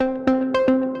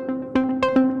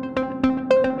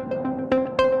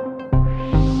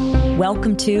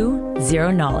Welcome to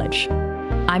Zero Knowledge.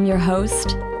 I'm your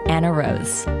host, Anna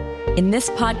Rose. In this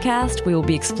podcast, we will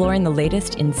be exploring the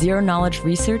latest in zero-knowledge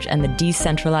research and the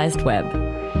decentralized web,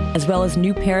 as well as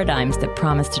new paradigms that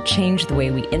promise to change the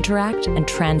way we interact and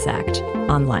transact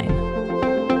online.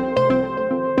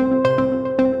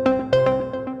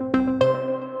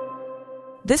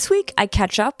 This week, I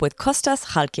catch up with Kostas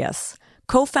Chalkias,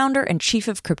 co-founder and chief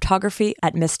of cryptography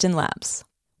at Mysten Labs.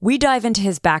 We dive into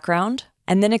his background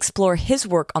and then explore his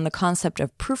work on the concept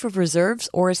of proof of reserves,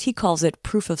 or as he calls it,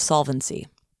 proof of solvency.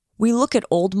 We look at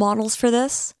old models for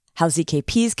this, how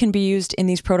ZKPs can be used in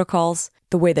these protocols,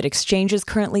 the way that exchanges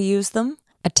currently use them,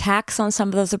 attacks on some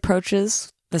of those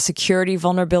approaches, the security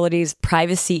vulnerabilities,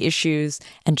 privacy issues,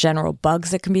 and general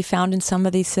bugs that can be found in some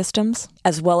of these systems,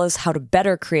 as well as how to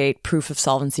better create proof of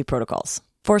solvency protocols.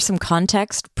 For some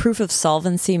context, proof of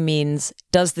solvency means,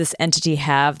 does this entity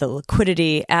have the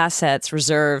liquidity, assets,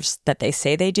 reserves that they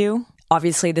say they do?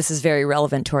 Obviously, this is very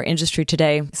relevant to our industry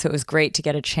today, so it was great to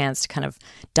get a chance to kind of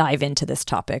dive into this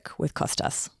topic with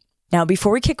Kostas. Now,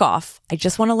 before we kick off, I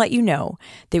just want to let you know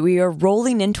that we are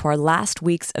rolling into our last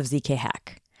weeks of ZK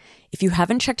Hack. If you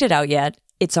haven't checked it out yet,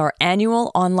 it's our annual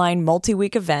online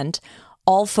multi-week event,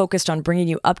 all focused on bringing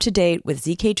you up to date with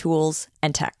ZK tools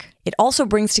and tech. It also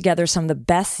brings together some of the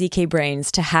best ZK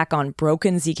brains to hack on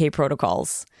broken ZK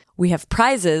protocols. We have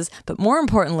prizes, but more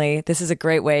importantly, this is a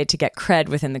great way to get cred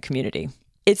within the community.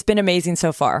 It's been amazing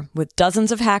so far, with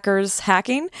dozens of hackers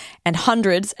hacking and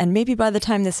hundreds, and maybe by the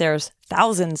time this airs,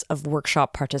 thousands of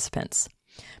workshop participants.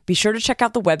 Be sure to check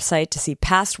out the website to see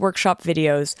past workshop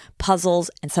videos,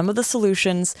 puzzles, and some of the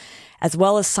solutions, as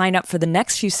well as sign up for the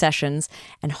next few sessions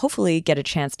and hopefully get a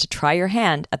chance to try your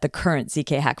hand at the current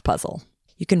ZK Hack puzzle.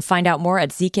 You can find out more at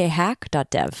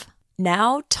zkhack.dev.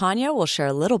 Now, Tanya will share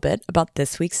a little bit about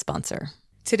this week's sponsor.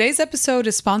 Today's episode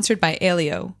is sponsored by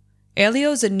Aleo.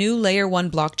 Aleo is a new Layer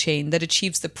 1 blockchain that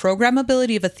achieves the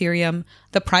programmability of Ethereum,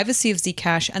 the privacy of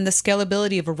Zcash, and the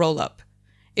scalability of a rollup.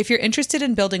 If you're interested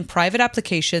in building private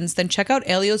applications, then check out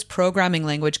Aleo's programming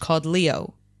language called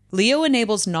Leo. Leo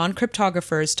enables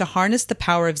non-cryptographers to harness the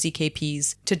power of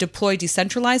ZKPs to deploy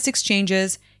decentralized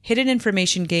exchanges, hidden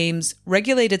information games,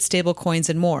 regulated stablecoins,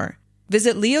 and more.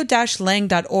 Visit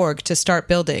leo-lang.org to start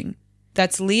building.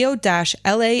 That's leo-lang.org.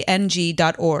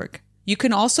 You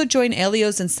can also join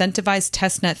Aleo's incentivized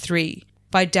testnet 3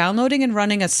 by downloading and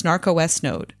running a Snark OS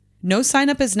node. No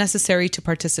sign-up is necessary to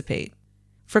participate.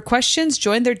 For questions,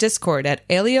 join their Discord at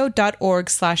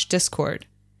aleo.org/discord.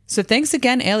 So thanks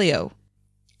again, Aleo.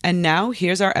 And now,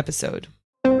 here's our episode.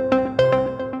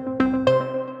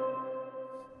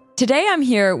 Today, I'm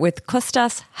here with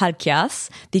Kostas Chalkias,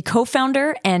 the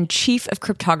co-founder and chief of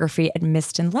cryptography at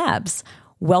Mysten Labs.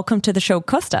 Welcome to the show,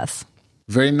 Kostas.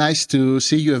 Very nice to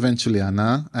see you eventually,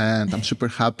 Anna. And I'm super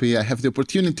happy I have the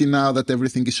opportunity now that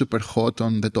everything is super hot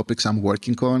on the topics I'm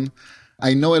working on.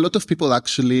 I know a lot of people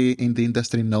actually in the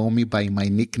industry know me by my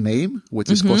nickname, which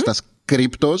is Kostas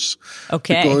Kryptos.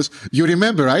 Okay. Because you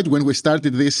remember, right, when we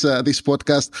started this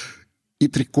podcast,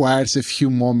 it requires a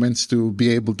few moments to be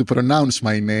able to pronounce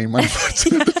my name.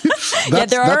 Unfortunately,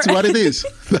 that's what it is.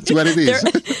 That's what it is.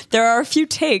 There are a few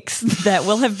takes that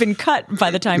will have been cut by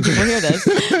the time people hear this,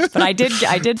 but I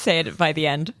did say it by the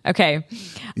end. Okay.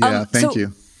 Yeah, thank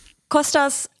you.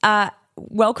 Kostas,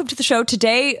 welcome to the show.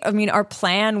 Today, our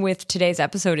plan with today's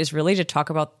episode is really to talk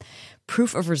about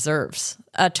proof of reserves,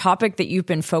 a topic that you've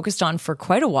been focused on for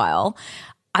quite a while.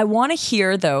 I want to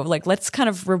hear, though, let's kind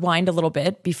of rewind a little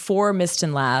bit. Before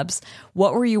Mysten Labs,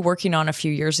 what were you working on a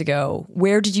few years ago?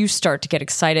 Where did you start to get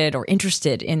excited or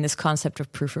interested in this concept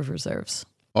of proof of reserves?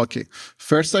 Okay.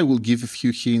 First, I will give a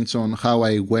few hints on how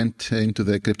I went into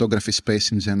the cryptography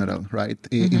space in general, right?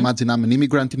 Imagine I'm an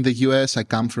immigrant in the US. I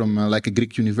come from a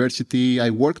Greek university. I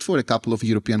worked for a couple of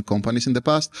European companies in the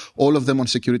past, all of them on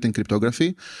security and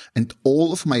cryptography. And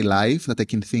all of my life that I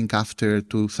can think after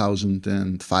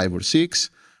 2005 or 6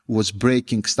 was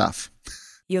breaking stuff.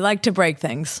 You like to break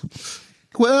things.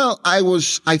 Well,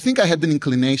 I think I had an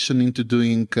inclination into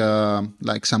doing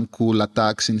some cool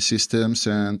attacks in systems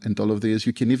and all of this.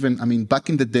 You can even, back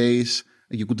in the days,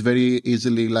 you could very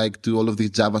easily do all of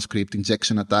these JavaScript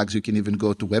injection attacks. You can even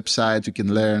go to websites. You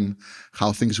can learn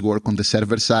how things work on the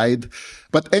server side.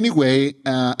 But anyway,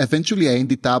 eventually I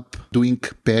ended up doing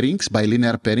pairings,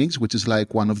 bilinear pairings, which is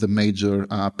one of the major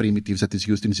primitives that is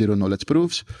used in zero knowledge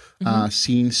proofs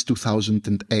since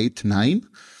 2008-9.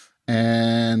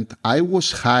 And I was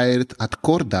hired at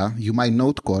Corda. You might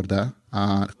know Corda.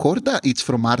 Corda, it's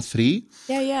from R3.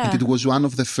 Yeah. And it was one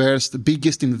of the first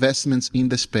biggest investments in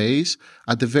the space.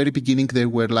 At the very beginning, they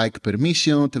were like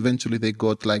permissioned. Eventually, they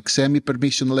got like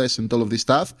semi-permissionless and all of this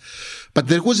stuff. But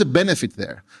there was a benefit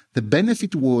there. The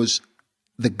benefit was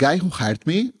the guy who hired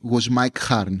me was Mike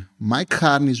Harn. Mike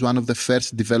Harn is one of the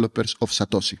first developers of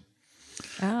Satoshi.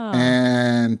 Oh.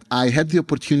 And I had the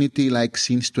opportunity, like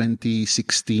since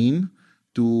 2016,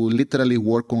 to literally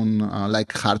work on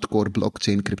like hardcore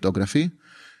blockchain cryptography.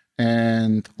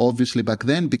 And obviously back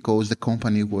then, because the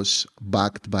company was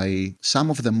backed by some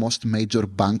of the most major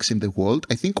banks in the world,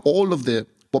 I think all of the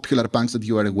popular banks that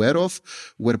you are aware of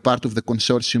were part of the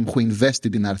consortium who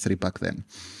invested in R3 back then.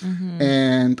 Mm-hmm.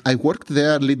 And I worked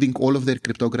there leading all of their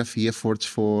cryptography efforts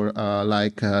for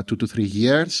 2 to 3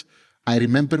 years. I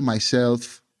remember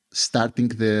myself starting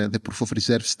the proof of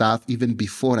reserve stuff even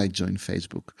before I joined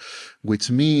Facebook, which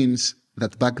means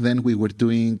that back then we were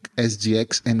doing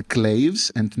SGX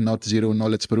enclaves and not zero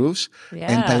knowledge proofs.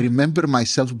 Yeah. And I remember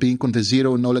myself being on the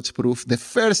zero knowledge proof, the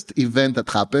first event that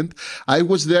happened. I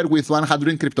was there with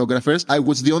 100 cryptographers. I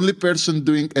was the only person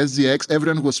doing SGX.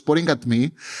 Everyone was pouring at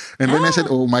me. And then I said,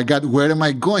 oh my God, where am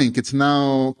I going? It's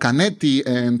now Canetti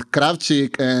and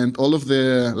Kravchik and all of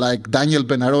the like Daniel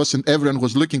Benaros, and everyone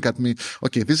was looking at me.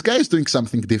 Okay, this guy is doing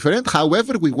something different.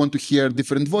 However, we want to hear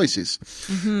different voices.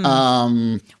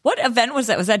 Mm-hmm. What event was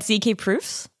that? Was that ZK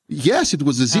Proofs? Yes, it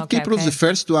was the ZK Proofs, okay. the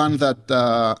first one that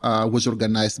was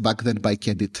organized back then by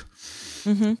Kedit.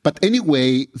 Mm-hmm. But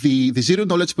anyway, the zero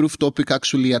knowledge proof topic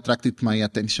actually attracted my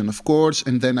attention, of course.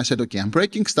 And then I said, okay, I'm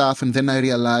breaking stuff. And then I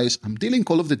realized I'm dealing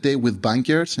all of the day with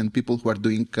bankers and people who are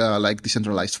doing like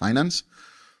decentralized finance.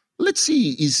 Let's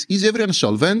see, is everyone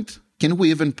solvent? Can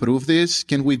we even prove this?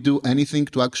 Can we do anything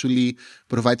to actually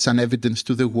provide some evidence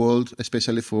to the world,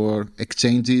 especially for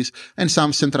exchanges and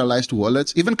some centralized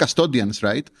wallets, even custodians,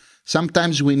 right?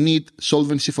 Sometimes we need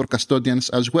solvency for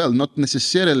custodians as well, not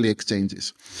necessarily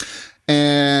exchanges.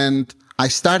 And I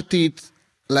started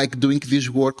like doing this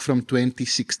work from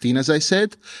 2016, as I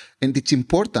said. And it's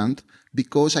important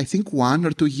because I think 1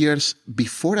 or 2 years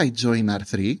before I joined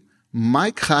R3,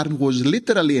 Mike Harn was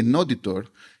literally an auditor.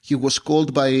 He was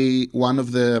called by one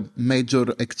of the major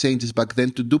exchanges back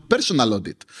then to do personal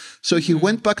audit. So he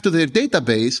went back to their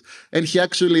database and he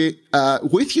actually,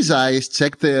 with his eyes,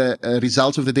 checked the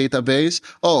results of the database.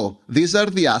 Oh, these are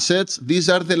the assets. These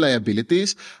are the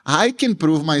liabilities. I can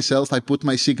prove myself. I put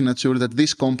my signature that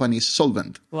this company is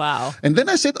solvent. Wow. And then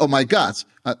I said, oh my God,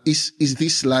 is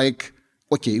this like,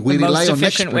 okay, we rely on experts. The most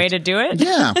efficient way to do it?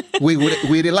 Yeah,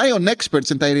 we rely on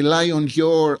experts, and I rely on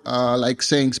your like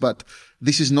sayings, but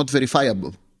this is not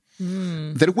verifiable.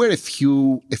 There were a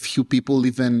few people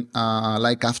even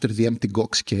like after the Mt.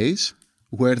 Gox case,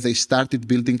 where they started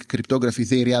building cryptography.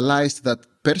 They realized that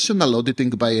personal auditing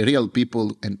by real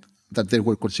people and that they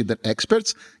were considered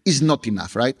experts is not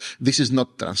enough, right? This is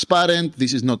not transparent.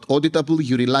 This is not auditable.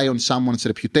 You rely on someone's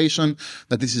reputation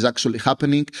that this is actually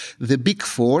happening. The big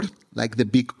four, like the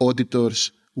big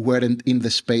auditors, weren't in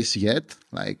the space yet.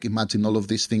 Like imagine all of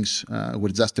these things were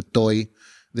just a toy.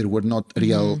 There were not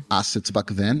real assets back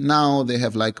then. Now they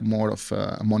have like more of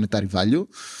a monetary value.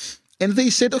 And they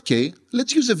said, okay,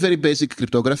 let's use a very basic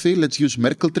cryptography. Let's use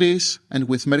Merkle trees. And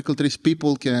with Merkle trees,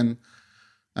 people can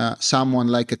someone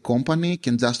like a company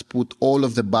can just put all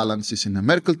of the balances in a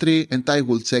Merkle tree, and I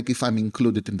will check if I'm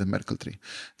included in the Merkle tree.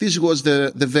 This was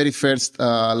the very first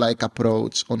like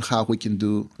approach on how we can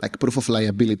do like proof of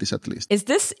liabilities, at least. Is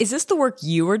this the work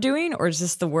you were doing, or is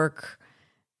this the work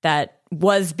that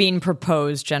was being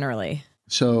proposed generally?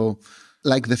 So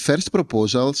like the first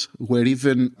proposals were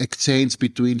even exchanged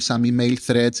between some email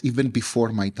threads even before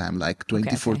my time, like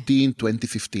 2014,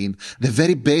 2015, the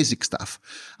very basic stuff.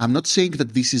 I'm not saying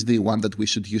that this is the one that we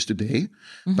should use today,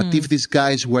 but if these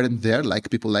guys weren't there, like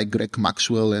people like Greg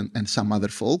Maxwell and some other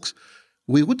folks,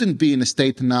 we wouldn't be in a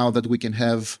state now that we can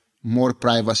have more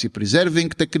privacy preserving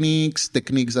techniques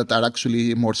that are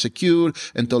actually more secure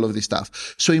and all of this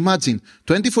stuff. So imagine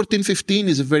 2014-15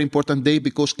 is a very important day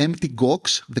because Mt.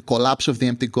 Gox, the collapse of the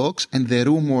Mt. Gox and the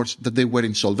rumors that they were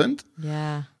insolvent.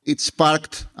 Yeah. It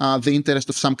sparked the interest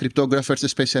of some cryptographers,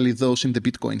 especially those in the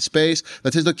Bitcoin space,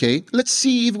 that said, okay, let's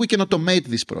see if we can automate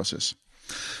this process.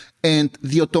 And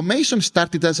the automation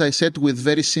started, as I said, with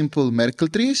very simple Merkle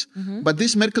trees, but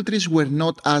these Merkle trees were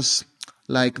not as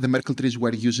like the Merkle trees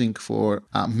we're using for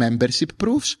membership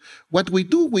proofs. What we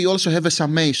do, we also have a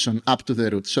summation up to the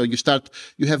root. So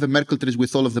you have a Merkle trees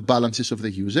with all of the balances of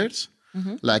the users.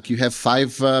 Like you have 5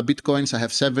 Bitcoins, I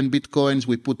have 7 Bitcoins.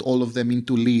 We put all of them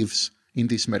into leaves in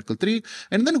this Merkle tree.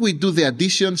 And then we do the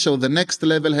addition. So the next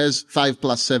level has 5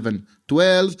 plus 7,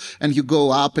 12. And you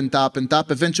go up and up and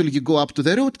up. Eventually you go up to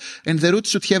the root. And the root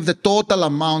should have the total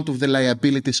amount of the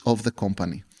liabilities of the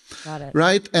company. Got it.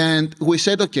 Right? And we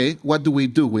said, okay, what do we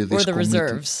do with this? Or the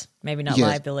reserves. Maybe not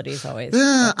liabilities always.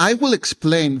 I will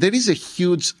explain. There is a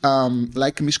huge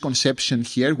misconception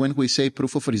here when we say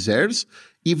proof of reserves,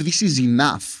 if this is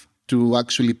enough to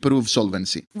actually prove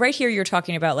solvency. Right here, you're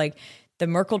talking about like the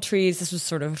Merkle trees. This was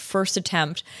sort of first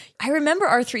attempt. I remember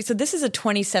R3. So this is a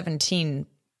 2017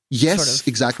 sort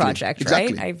of project,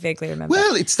 right? I vaguely remember.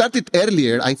 Well, it started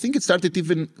earlier. I think it started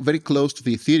even very close to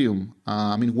the Ethereum.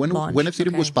 When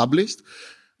Ethereum was published,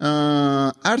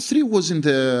 R3 was in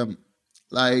the,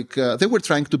 they were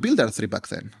trying to build R3 back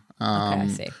then. I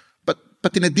see.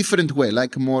 But in a different way,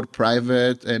 like more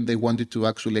private, and they wanted to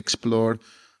actually explore,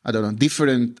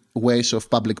 different ways of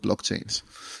public blockchains.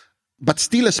 But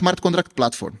still a smart contract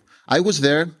platform. I was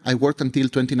there, I worked until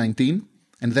 2019,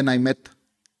 and then I met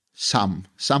Sam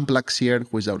Blackshear,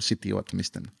 who is our CTO at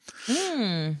Mysten.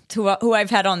 Who I've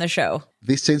had on the show.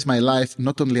 This changed my life,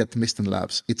 not only at Mysten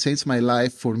Labs, it changed my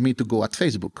life for me to go at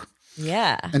Facebook.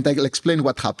 Yeah. And I'll explain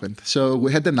what happened. So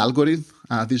we had an algorithm.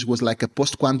 This was like a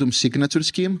post-quantum signature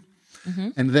scheme. Mm-hmm.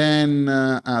 And then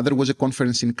there was a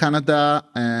conference in Canada,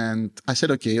 and I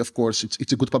said, okay, of course,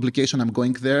 it's a good publication. I'm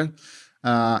going there.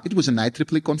 It was an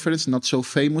IEEE conference, not so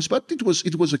famous, but it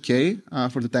was okay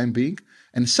for the time being.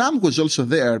 And Sam was also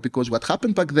there because what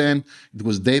happened back then, it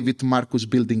was David Marcus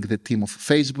building the team of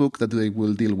Facebook that they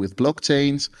will deal with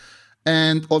blockchains.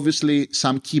 And obviously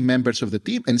some key members of the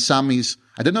team. And Sam is,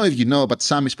 I don't know if you know, but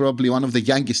Sam is probably one of the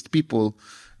youngest people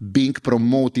being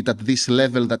promoted at this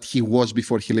level that he was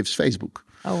before he leaves Facebook.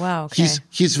 Oh, wow. Okay.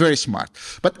 He's very smart.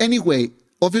 But anyway,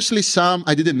 obviously Sam,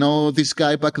 I didn't know this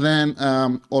guy back then,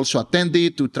 also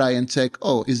attended to try and check,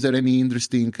 is there any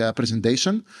interesting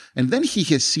presentation? And then he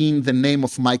has seen the name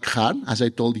of Mike Hahn, as I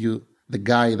told you, the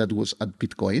guy that was at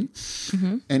Bitcoin.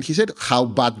 Mm-hmm. And he said how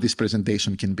bad this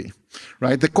presentation can be,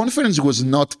 right? The conference was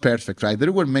not perfect, right?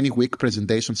 There were many weak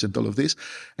presentations and all of this.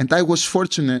 And I was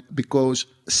fortunate because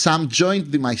Sam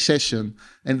joined my session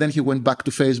and then he went back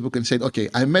to Facebook and said, okay,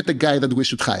 I met a guy that we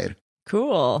should hire.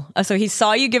 Cool. So he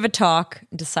saw you give a talk,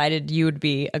 decided you would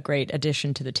be a great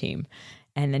addition to the team.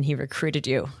 And then he recruited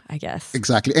you, I guess.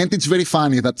 Exactly. And it's very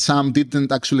funny that Sam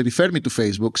didn't actually refer me to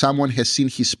Facebook. Someone has seen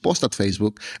his post at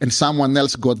Facebook and someone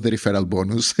else got the referral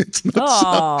bonus. It's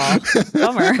not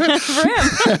bummer for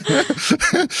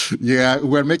him. Yeah,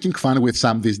 we're making fun with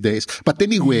Sam these days. But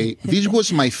anyway, this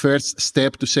was my first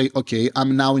step to say, okay,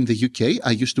 I'm now in the UK.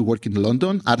 I used to work in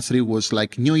London. R3 was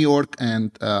like New York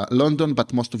and London,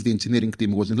 but most of the engineering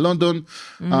team was in London.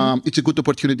 Mm-hmm. It's a good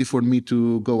opportunity for me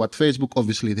to go at Facebook.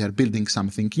 Obviously, they're building something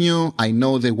new. I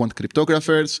know they want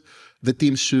cryptographers. The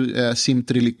team seemed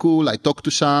really cool. I talked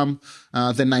to some.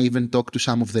 Then I even talked to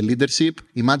some of the leadership.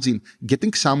 Imagine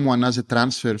getting someone as a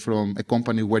transfer from a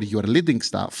company where you're leading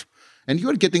stuff and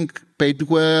you're getting paid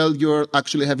well. You're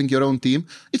actually having your own team.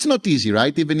 It's not easy,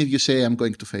 right? Even if you say I'm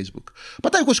going to Facebook.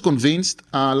 But I was convinced,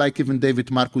 even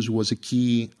David Marcus was a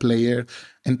key player.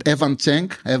 And Evan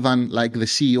Cheng, like the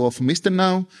CEO of Mysten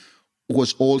now,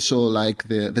 was also like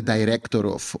the director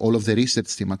of all of the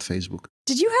research team at Facebook.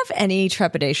 Did you have any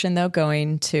trepidation, though,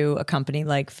 going to a company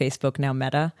like Facebook, now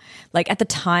Meta? Like at the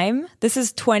time, this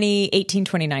is 2018,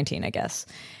 2019, I guess.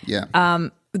 Yeah.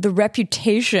 The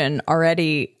reputation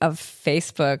already of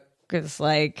Facebook is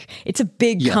like, it's a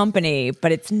big company,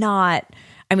 but it's not,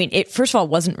 it first of all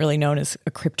wasn't really known as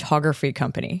a cryptography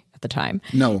company at the time.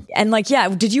 No. And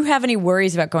did you have any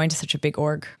worries about going to such a big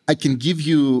org? I can give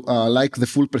you the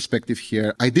full perspective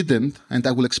here. I didn't, and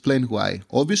I will explain why.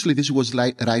 Obviously, this was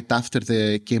right after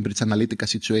the Cambridge Analytica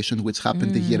situation, which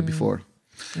happened the year before.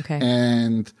 Okay.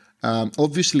 And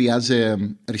obviously, as a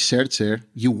researcher,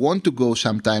 you want to go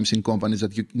sometimes in companies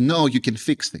that you know you can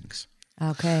fix things.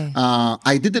 Okay.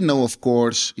 I didn't know, of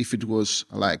course, if it was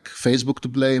like Facebook to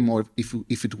blame or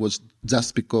if it was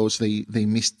just because they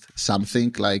missed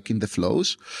something like in the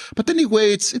flows. But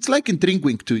anyway, it's like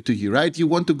intriguing to you, right? You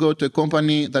want to go to a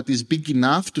company that is big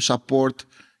enough to support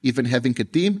even having a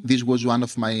team. This was one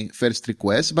of my first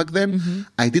requests back then. Mm-hmm.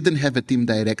 I didn't have a team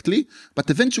directly,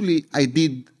 but eventually I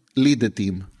did lead a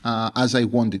team as I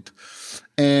wanted.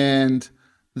 And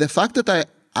the fact that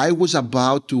I was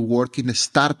about to work in a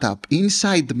startup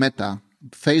inside Meta,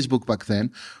 Facebook back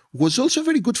then, was also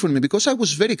very good for me because I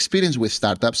was very experienced with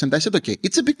startups. And I said, okay,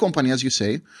 it's a big company, as you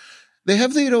say. They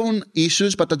have their own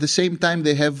issues, but at the same time,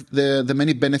 they have the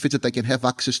many benefits that I can have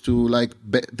access to,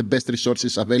 the best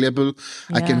resources available.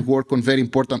 Yeah. I can work on very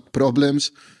important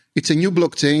problems. It's a new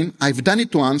blockchain. I've done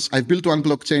it once. I've built one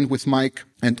blockchain with Mike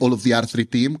and all of the R3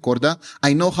 team, Corda.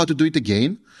 I know how to do it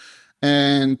again.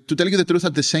 And to tell you the truth,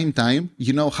 at the same time,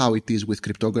 you know how it is with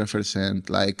cryptographers and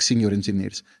like senior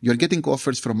engineers. You're getting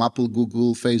offers from Apple,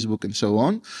 Google, Facebook, and so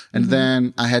on. And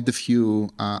then I had a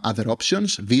few other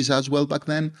options, Visa as well back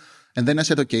then. And then I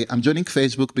said, okay, I'm joining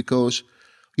Facebook because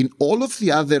in all of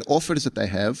the other offers that I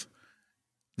have,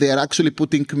 they are actually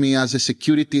putting me as a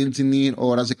security engineer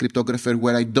or as a cryptographer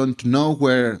where I don't know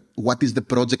what is the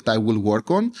project I will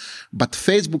work on. But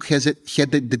Facebook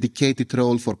had a dedicated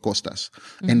role for Kostas.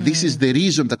 And this is the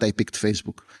reason that I picked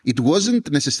Facebook. It wasn't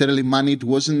necessarily money. It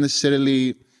wasn't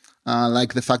necessarily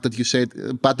like the fact that you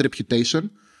said bad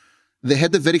reputation. They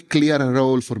had a very clear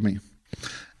role for me.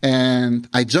 And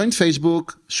I joined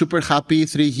Facebook, super happy,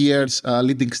 3 years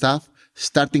leading staff,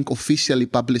 starting officially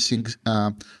publishing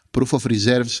proof of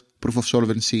reserves, proof of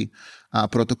solvency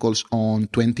protocols on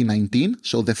 2019.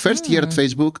 So the first year at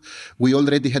Facebook, we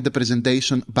already had the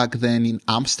presentation back then in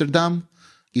Amsterdam.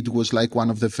 It was like one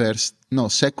of the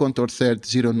second or third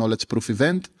zero knowledge proof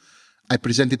event. I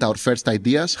presented our first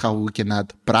ideas, how we can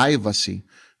add privacy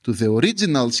to the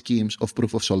original schemes of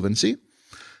proof of solvency.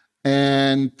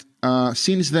 And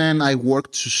since then, I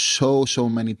worked so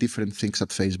many different things at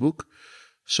Facebook.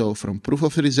 So from proof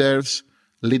of reserves,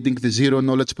 leading the zero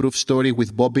knowledge proof story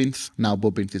with Bobinth. Now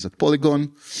Bobinth is at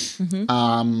Polygon.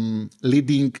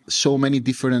 Leading so many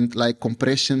different like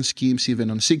compression schemes, even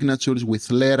on signatures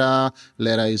with Lera.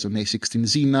 Lera is on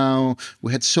A16Z now.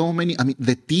 We had so many. I mean,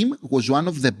 the team was one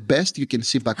of the best you can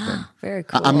see back then. Very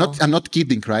cool. I'm not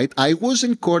kidding, right? I was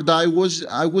in Corda.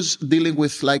 I was dealing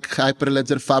with like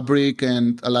Hyperledger Fabric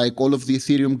and like all of the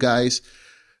Ethereum guys.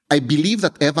 I believe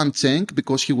that Evan Cheng,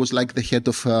 because he was like the head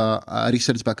of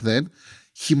research back then,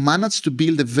 he managed to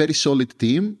build a very solid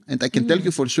team. And I can tell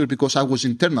you for sure, because I was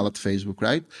internal at Facebook,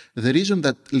 right? The reason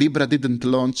that Libra didn't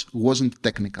launch wasn't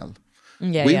technical.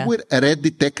 We were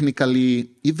ready technically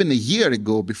even a year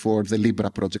ago before the Libra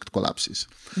project collapses.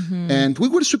 And we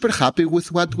were super happy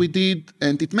with what we did.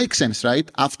 And it makes sense, right?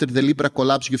 After the Libra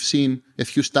collapse, you've seen a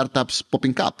few startups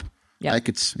popping up. Like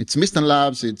it's Mysten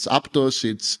Labs, it's Aptos,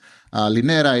 it's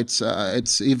Linera,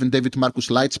 it's even David Marcus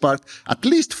Lightspark, at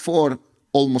least 4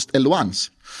 almost L1s.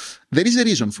 There is a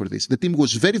reason for this. The team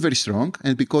was very, very strong.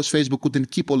 And because Facebook couldn't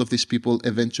keep all of these people,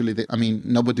 eventually,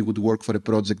 nobody would work for a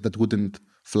project that wouldn't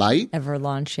fly. Ever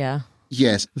launch,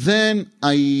 Yes. Then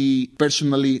I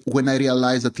personally, when I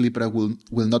realized that Libra will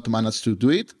not manage to do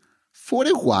it, for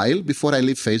a while before I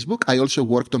leave Facebook, I also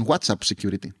worked on WhatsApp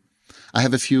security. I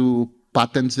have a few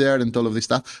patents there and all of this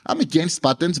stuff. I'm against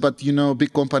patents, but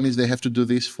big companies, they have to do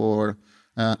this for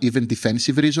even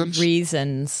defensive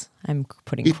reasons. I'm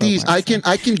putting it is. I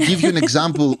can give you an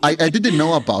example. I didn't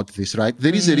know about this, right?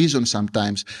 There is a reason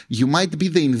sometimes. You might be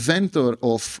the inventor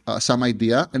of some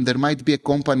idea, and there might be a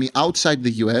company outside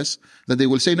the US that they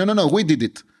will say, no, we did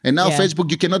it. And now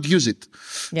Facebook, you cannot use it.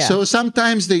 So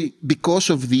sometimes because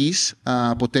of this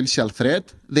potential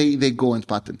threat, they go and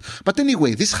patent. But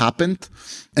anyway, this happened.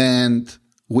 And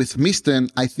with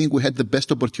Mysten, I think we had the best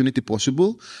opportunity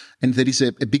possible. And there is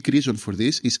a big reason for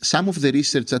this, is some of the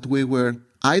research that we were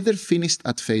either finished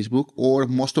at Facebook or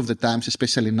most of the times,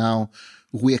 especially now,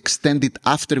 we extended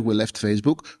after we left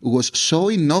Facebook, was so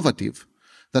innovative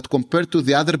that compared to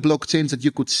the other blockchains that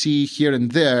you could see here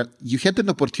and there, you had an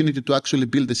opportunity to actually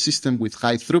build a system with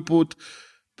high throughput,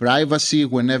 privacy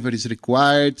whenever is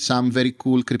required, some very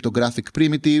cool cryptographic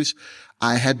primitives.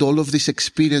 I had all of this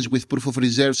experience with proof of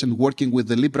reserves and working with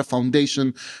the Libra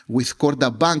Foundation, with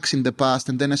Corda Banks in the past.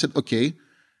 And then I said, okay,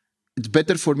 it's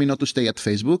better for me not to stay at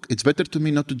Facebook. It's better to me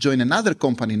not to join another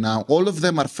company now. All of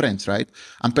them are friends, right?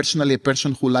 I'm personally a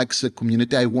person who likes the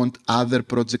community. I want other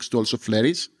projects to also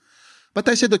flourish. But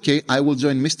I said, okay, I will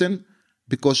join Mysten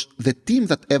because the team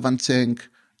that Evan Cheng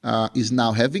is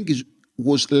now having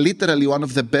was literally one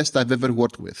of the best I've ever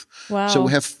worked with. Wow. So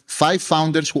we have 5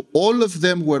 founders who all of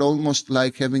them were almost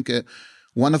like having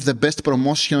one of the best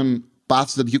promotion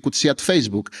paths that you could see at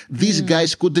Facebook. These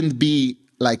guys couldn't be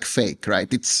like fake, right?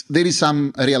 There is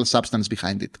some real substance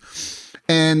behind it.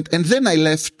 And then I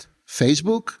left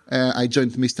Facebook. I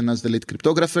joined Mysten as the lead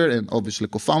cryptographer and obviously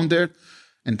co-founder.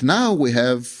 And now we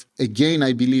have, again,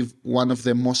 I believe, one of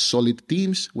the most solid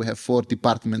teams. We have 4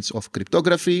 departments of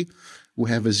cryptography. We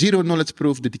have a zero knowledge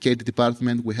proof dedicated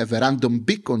department. We have a random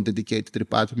beacon dedicated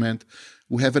department.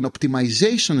 We have an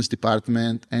optimizations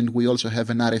department. And we also have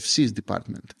an RFCs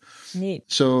department. Neat.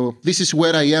 So this is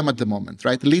where I am at the moment,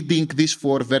 right? Leading these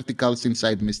 4 verticals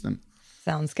inside Mysten.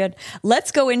 Sounds good.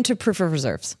 Let's go into proof of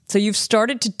reserves. So you've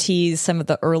started to tease some of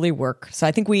the early work. So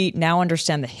I think we now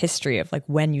understand the history of like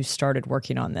when you started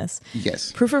working on this.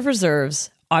 Yes. Proof of reserves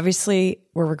obviously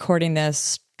we're recording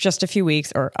this just a few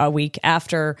weeks or a week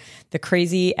after the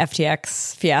crazy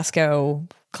FTX fiasco,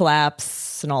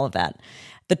 collapse, and all of that.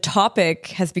 The topic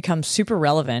has become super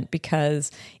relevant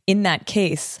because in that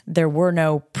case, there were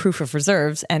no proof of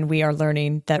reserves, and we are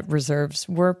learning that reserves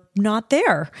were not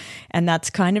there. And that's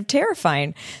kind of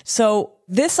terrifying. So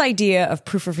this idea of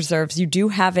proof of reserves, you do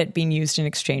have it being used in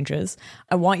exchanges.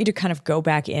 I want you to kind of go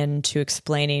back into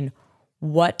explaining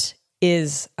what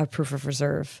is a proof of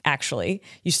reserve, actually.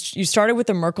 You started with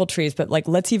the Merkle trees, but like,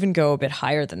 let's even go a bit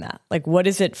higher than that. Like, what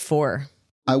is it for?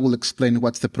 I will explain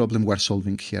what's the problem we're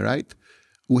solving here, right?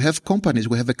 We have companies,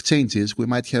 we have exchanges, we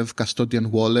might have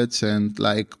custodian wallets and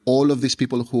like all of these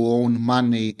people who own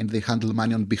money and they handle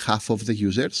money on behalf of the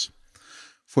users,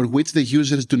 for which the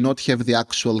users do not have the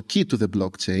actual key to the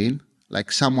blockchain.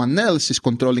 Like someone else is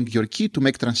controlling your key to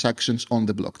make transactions on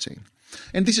the blockchain.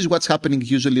 And this is what's happening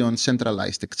usually on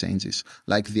centralized exchanges,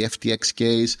 like the FTX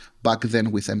case, back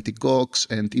then with Mt. Gox,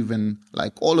 and even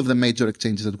like all of the major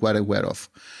exchanges that we're aware of.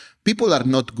 People are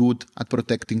not good at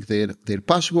protecting their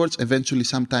passwords. Eventually,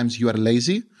 sometimes you are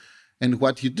lazy. And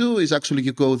what you do is actually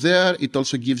you go there. It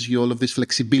also gives you all of this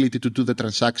flexibility to do the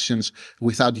transactions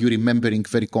without you remembering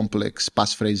very complex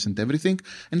passphrases and everything.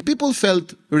 And people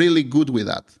felt really good with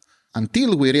that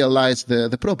until we realized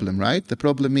the problem, right? The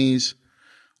problem is,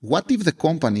 what if the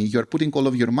company, you're putting all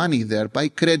of your money there by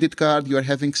credit card, you're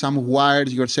having some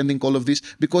wires, you're sending all of this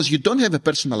because you don't have a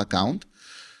personal account.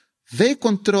 They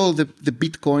control the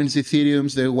Bitcoins,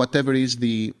 Ethereums, the whatever is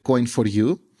the coin for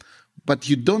you, but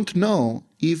you don't know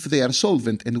if they are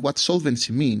solvent. And what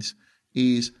solvency means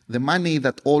is the money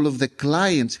that all of the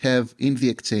clients have in the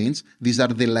exchange, these are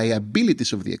the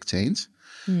liabilities of the exchange,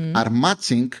 are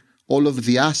matching all of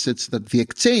the assets that the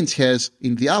exchange has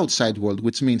in the outside world,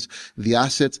 which means the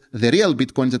assets, the real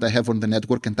Bitcoins that I have on the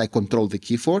network and I control the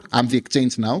key for, I'm the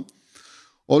exchange now.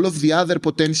 All of the other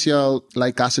potential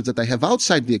like assets that I have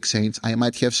outside the exchange, I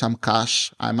might have some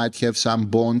cash, I might have some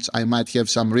bonds, I might have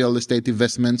some real estate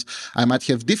investments, I might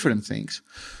have different things.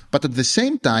 But at the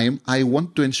same time, I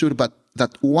want to ensure that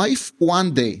if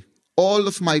one day all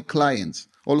of my clients,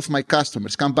 all of my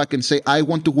customers come back and say, I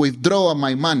want to withdraw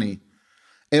my money,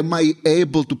 am I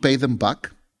able to pay them back?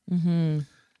 Mm-hmm.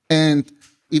 And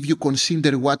if you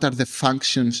consider what are the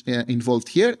functions involved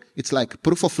here, it's like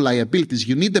proof of liabilities.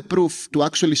 You need the proof to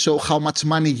actually show how much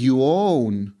money you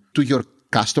own to your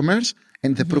customers,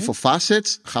 and the proof of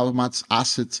assets, how much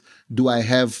assets do I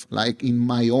have like in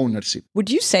my ownership. Would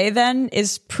you say then,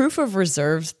 is proof of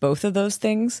reserves both of those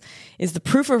things? Is the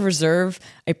proof of reserve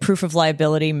a proof of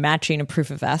liability matching a proof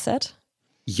of asset?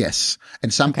 Yes.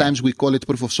 And sometimes we call it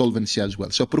proof of solvency as well.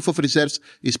 So proof of reserves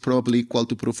is probably equal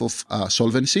to proof of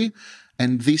solvency.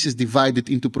 And this is divided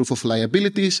into proof of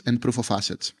liabilities and proof of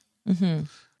assets. Mm-hmm.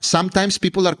 Sometimes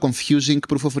people are confusing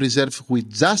proof of reserve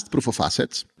with just proof of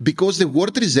assets because the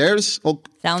word reserves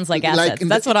sounds like assets.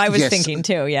 That's what I was thinking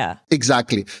too. Yeah,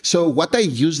 exactly. So what I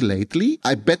use lately,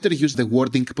 I better use the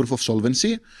wording proof of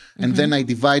solvency, and then I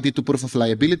divide it to proof of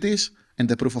liabilities and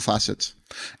the proof of assets.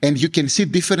 And you can see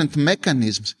different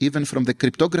mechanisms, even from the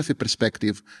cryptography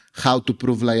perspective, how to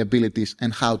prove liabilities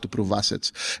and how to prove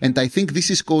assets. And I think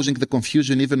this is causing the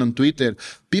confusion even on Twitter.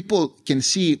 People can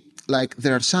see like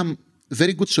there are some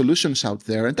very good solutions out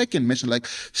there. And I can mention like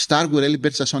Starwood,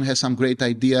 Elibert Sasson has some great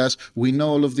ideas. We know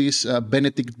all of these,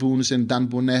 Benedict Boons and Dan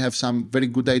Bonnet have some very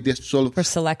good ideas to solve. For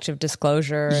selective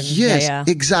disclosure. And, yes,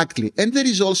 exactly. And there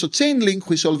is also Chainlink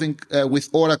who is solving with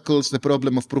oracles the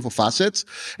problem of proof of assets.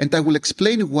 And I will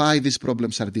explain why these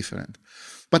problems are different.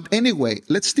 But anyway,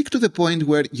 let's stick to the point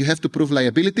where you have to prove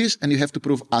liabilities and you have to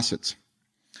prove assets.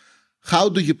 How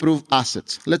do you prove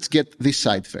assets? Let's get this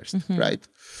side first, right?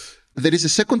 There is a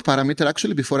second parameter,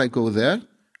 actually, before I go there,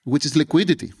 which is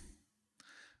liquidity.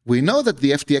 We know that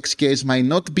the FTX case might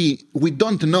not be, we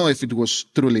don't know if it was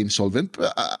truly insolvent.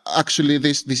 Actually,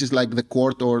 this is like the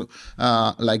court or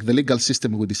like the legal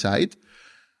system would decide.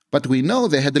 But we know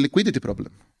they had a liquidity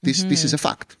problem. This is a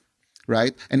fact,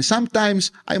 right? And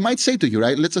sometimes I might say to you,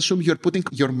 right, let's assume you're putting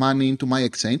your money into my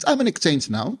exchange. I'm an exchange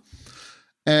now.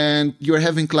 And you're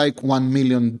having like $1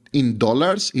 million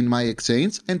in my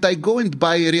exchange, and I go and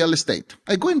buy real estate.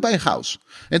 I go and buy a house.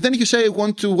 And then you say, I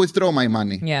want to withdraw my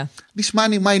money. Yeah. This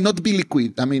money might not be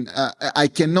liquid. I mean, I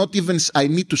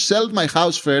need to sell my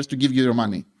house first to give you your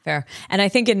money. Fair. And I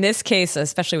think in this case,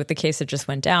 especially with the case that just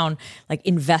went down, like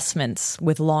investments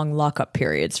with long lockup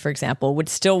periods, for example, would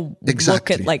still look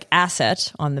at like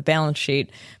asset on the balance sheet,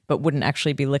 but wouldn't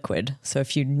actually be liquid. So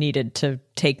if you needed to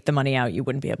take the money out, you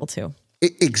wouldn't be able to.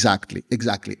 Exactly.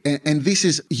 And this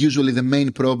is usually the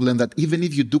main problem, that even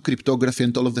if you do cryptography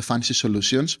and all of the fancy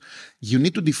solutions, you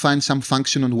need to define some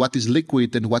function on what is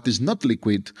liquid and what is not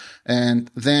liquid.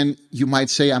 And then you might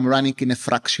say, I'm running in a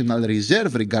fractional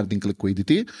reserve regarding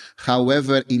liquidity.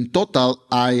 However, in total,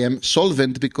 I am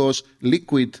solvent because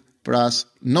liquid plus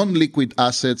non-liquid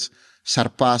assets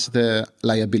surpass the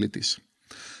liabilities.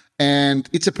 And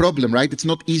it's a problem, right? It's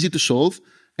not easy to solve.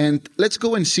 And let's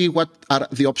go and see what are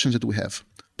the options that we have.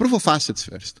 Proof of assets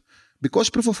first. Because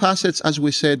proof of assets, as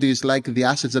we said, is like the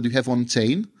assets that you have on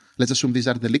chain. Let's assume these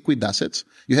are the liquid assets.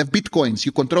 You have Bitcoins.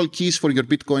 You control keys for your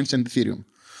Bitcoins and Ethereum.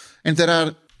 And there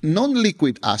are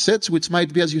non-liquid assets, which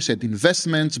might be, as you said,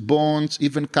 investments, bonds,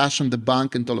 even cash on the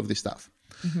bank and all of this stuff.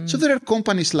 Mm-hmm. So there are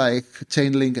companies like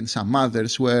Chainlink and some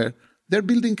others where they're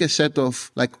building a set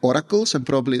of like oracles, and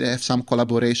probably they have some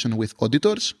collaboration with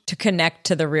auditors. To connect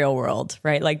to the real world,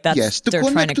 right? Like that's... Yes, to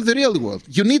connect to the real world.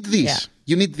 You need this. Yeah.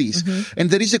 You need this. Mm-hmm. And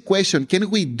there is a question, can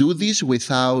we do this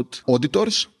without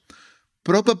auditors?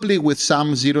 Probably with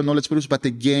some zero knowledge proofs, but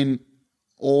again,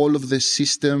 all of the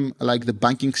system, like the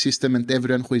banking system and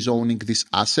everyone who is owning these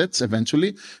assets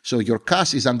eventually. So your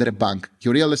cash is under a bank.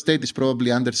 Your real estate is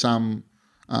probably under some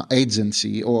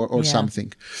agency or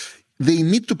something. They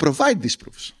need to provide these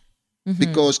proofs,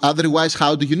 because otherwise,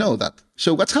 how do you know that?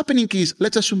 So what's happening is,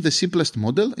 let's assume the simplest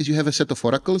model is you have a set of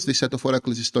oracles. This set of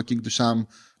oracles is talking to some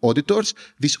auditors.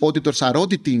 These auditors are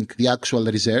auditing the actual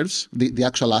reserves, the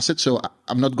actual assets. So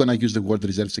I'm not going to use the word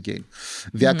reserves again.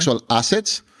 The actual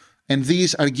assets. And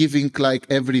these are giving, like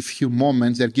every few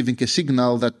moments, they're giving a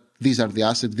signal that these are the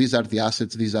assets, these are the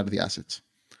assets, these are the assets.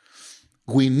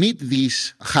 We need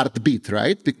this heartbeat,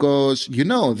 right? Because,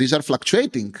 these are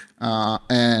fluctuating.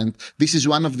 And this is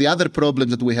one of the other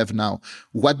problems that we have now.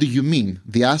 What do you mean?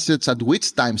 The assets at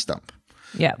which timestamp?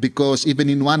 Yeah. Because even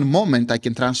in one moment, I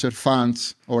can transfer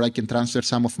funds, or I can transfer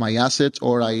some of my assets,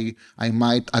 or I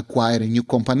might acquire a new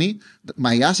company.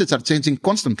 My assets are changing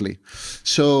constantly.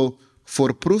 So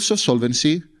for proofs of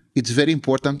solvency, it's very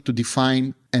important to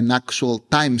define an actual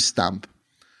timestamp,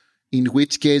 in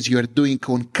which case you are doing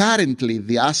concurrently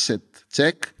the asset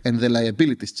check and the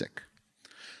liabilities check.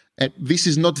 And this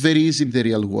is not very easy in the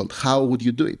real world. How would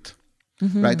you do it?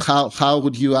 Mm-hmm. Right? How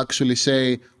would you actually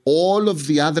say all of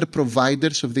the other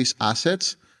providers of these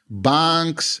assets,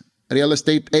 banks, real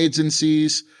estate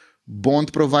agencies,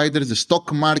 bond providers, the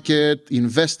stock market,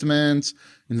 investments,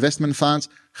 investment funds,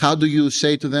 how do you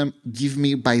say to them, give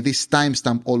me by this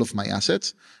timestamp all of my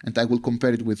assets, and I will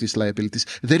compare it with these liabilities?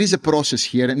 There is a process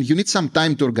here, and you need some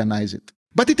time to organize it.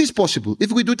 But it is possible.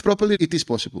 If we do it properly, it is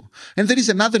possible. And there is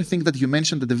another thing that you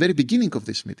mentioned at the very beginning of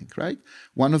this meeting, right?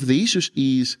 One of the issues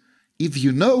is, if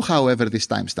you know, however, this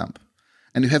timestamp,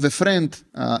 and you have a friend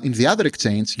in the other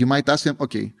exchange, you might ask them,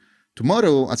 okay,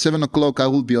 tomorrow at 7:00 I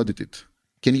will be audited.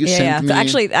 Can you send me... So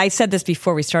actually, I said this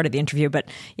before we started the interview, but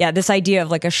this idea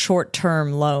of like a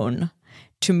short-term loan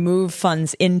to move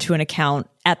funds into an account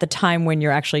at the time when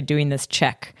you're actually doing this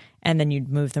check, and then you'd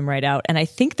move them right out. And I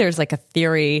think there's like a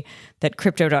theory that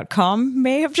Crypto.com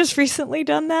may have just recently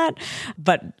done that,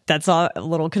 but that's a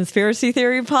little conspiracy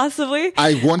theory possibly.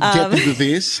 I won't get into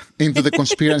this, into the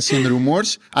conspiracy and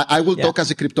rumors. I will talk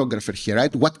as a cryptographer here,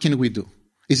 right? What can we do?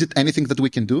 Is it anything that we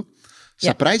can do?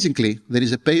 Surprisingly, there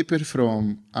is a paper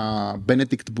from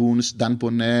Benedict Boons, Dan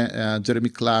Bonnet, Jeremy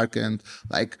Clark, and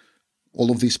like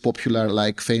all of these popular,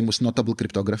 like famous, notable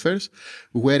cryptographers,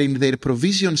 where in their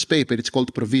provisions paper, it's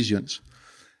called Provisions.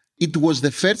 It was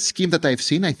the first scheme that I've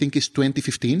seen, I think is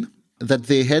 2015, that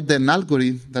they had an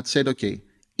algorithm that said, okay,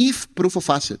 if proof of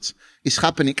assets is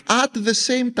happening at the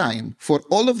same time for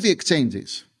all of the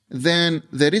exchanges, then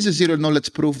there is a zero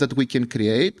knowledge proof that we can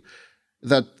create,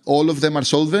 that all of them are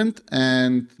solvent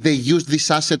and they used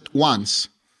this asset once,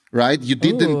 right? You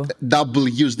didn't double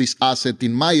use this asset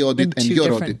in my audit and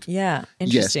your audit. Yeah,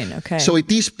 interesting. Yes. Okay. So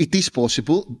it is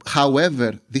possible.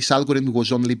 However, this algorithm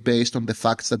was only based on the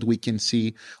facts that we can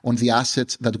see on the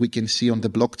assets that we can see on the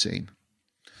blockchain.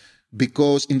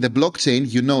 Because in the blockchain,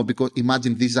 because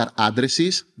imagine these are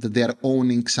addresses that they are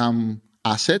owning some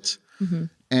assets. Mm-hmm.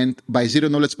 And by zero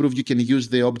knowledge proof, you can use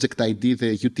the object ID,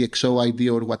 the UTXO ID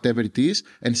or whatever it is,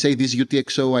 and say this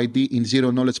UTXO ID in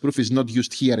zero knowledge proof is not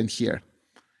used here and here.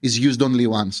 It's used only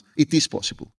once. It is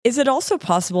possible. Is it also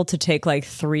possible to take like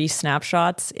 3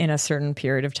 snapshots in a certain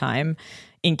period of time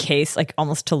in case, like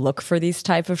almost to look for these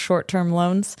type of short-term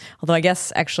loans? Although I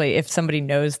guess actually if somebody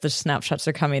knows the snapshots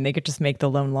are coming, they could just make the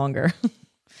loan longer.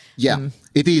 Yeah,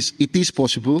 it is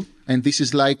possible. And this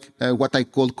is like what I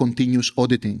call continuous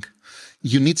auditing.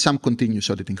 You need some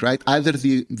continuous auditing, right? Either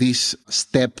this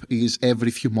step is every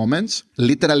few moments,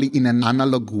 literally in an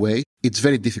analog way. It's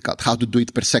very difficult how to do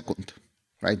it per second.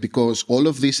 right? Because all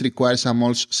of this requires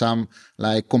some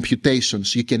like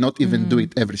computations. You cannot even do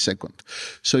it every second.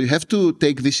 So you have to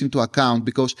take this into account,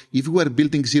 because if we are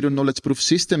building zero knowledge proof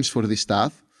systems for this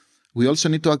stuff, we also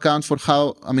need to account for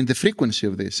the frequency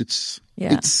of this.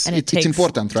 It's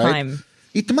important, right? Time.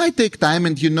 It might take time,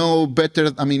 and you know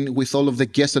better, with all of the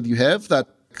guests that you have, that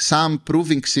some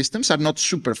proving systems are not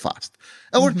super fast.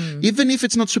 Or even if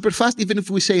it's not super fast, even if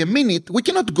we say a minute, we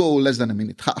cannot go less than a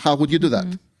minute. How would you do that?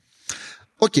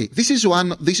 Okay, this is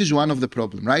one of the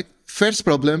problem, right? First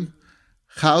problem,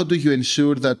 how do you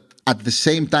ensure that at the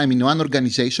same time in one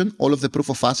organization, all of the proof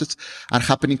of assets are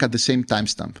happening at the same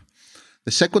timestamp?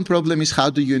 The second problem is, how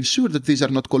do you ensure that these are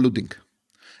not colluding?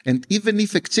 And even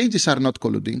if exchanges are not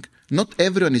colluding, not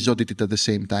everyone is audited at the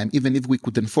same time, even if we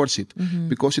could enforce it,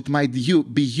 because it might be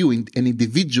you, an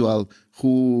individual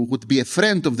who would be a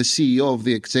friend of the CEO of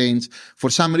the exchange. For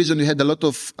some reason, you had a lot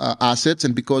of assets,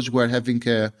 and because we're having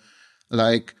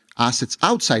assets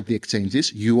outside the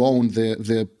exchanges, you own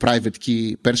the private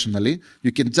key personally,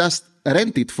 you can just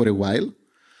rent it for a while,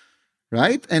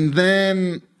 right? And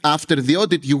then after the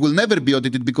audit, you will never be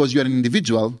audited because you're an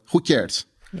individual. Who cares?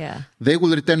 Yeah. They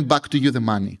will return back to you the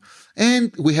money.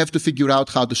 And we have to figure out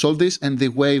how to solve this. And the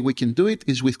way we can do it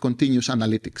is with continuous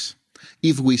analytics.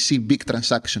 If we see big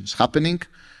transactions happening,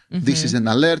 this is an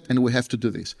alert, and we have to do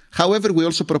this. However, we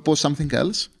also propose something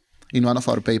else in one of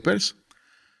our papers.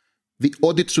 The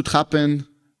audit should happen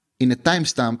in a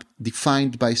timestamp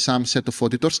defined by some set of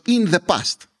auditors in the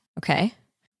past. Okay.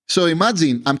 So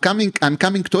imagine I'm coming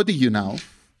to audit you now,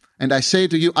 and I say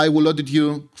to you, I will audit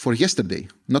you for yesterday,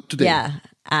 not today. Yeah.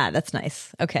 That's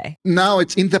nice. Okay. Now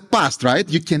it's in the past, right?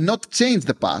 You cannot change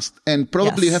the past. And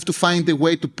probably you have to find a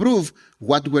way to prove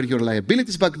what were your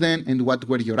liabilities back then and what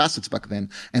were your assets back then.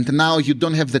 And now you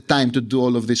don't have the time to do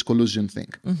all of this collusion thing.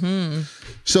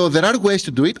 So there are ways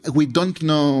to do it. We don't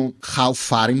know how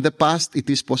far in the past it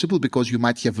is possible, because you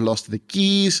might have lost the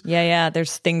keys. Yeah.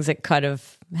 There's things that could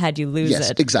have had you lose it.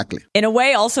 Yes, exactly. In a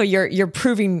way, also, you're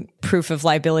proving proof of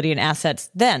liability and assets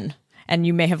then. And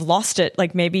you may have lost it.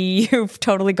 Like maybe you've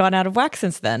totally gone out of whack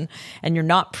since then, and you're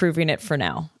not proving it for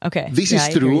now. Okay. This is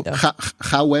true.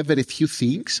 However, a few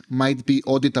things might be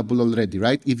auditable already,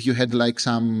 right? If you had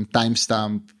some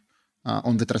timestamp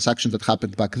on the transaction that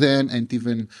happened back then, and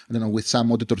even, with some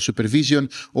auditor supervision,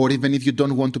 or even if you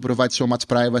don't want to provide so much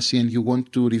privacy and you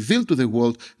want to reveal to the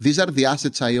world, these are the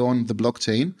assets I own the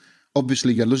blockchain.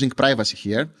 Obviously, you're losing privacy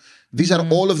here. These are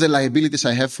all of the liabilities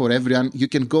I have for everyone. You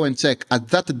can go and check. At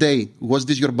that day, was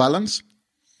this your balance?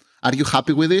 Are you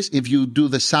happy with this? If you do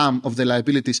the sum of the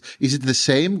liabilities, is it the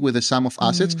same with the sum of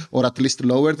assets, or at least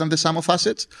lower than the sum of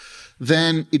assets?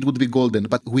 Then it would be golden.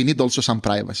 But we need also some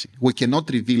privacy. We cannot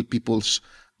reveal people's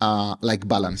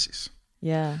balances.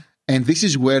 Yeah. And this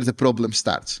is where the problem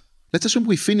starts. Let's assume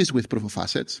we finish with proof of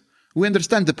assets. We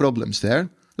understand the problems there.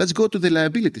 Let's go to the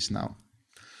liabilities now.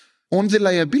 On the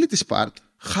liabilities part,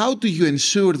 how do you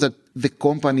ensure that the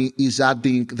company is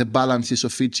adding the balances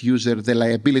of each user, the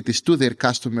liabilities to their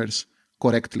customers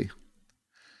correctly?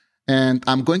 And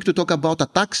I'm going to talk about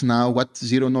attacks now, what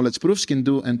zero knowledge proofs can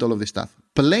do, and all of this stuff.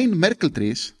 Plain Merkle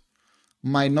trees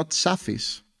might not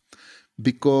suffice,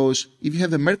 because if you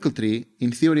have a Merkle tree,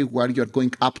 in theory, where you're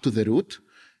going up to the root,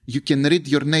 you can read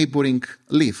your neighboring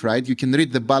leaf, right? You can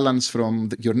read the balance from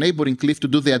your neighboring leaf to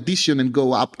do the addition and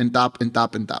go up and up and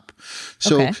up and up.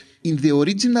 So in the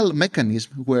original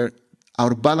mechanism, where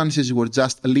our balances were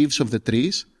just leaves of the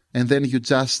trees, and then you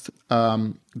just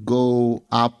go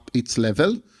up its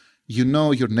level, you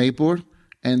know your neighbor,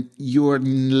 and you're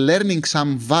learning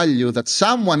some value that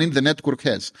someone in the network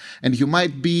has. And you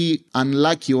might be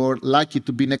unlucky or lucky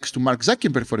to be next to Mark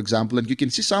Zuckerberg, for example, and you can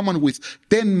see someone with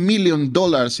 $10 million in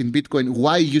Bitcoin.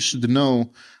 Why you should know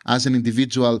as an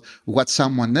individual what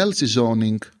someone else is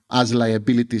owning as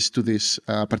liabilities to this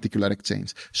particular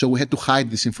exchange. So we had to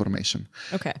hide this information.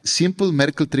 Okay. Simple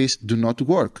Merkle trees do not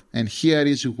work. And here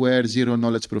is where zero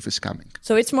knowledge proof is coming.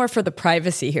 So it's more for the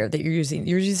privacy here that you're using.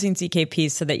 You're using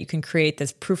ZKPs so that you can create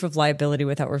this proof of liability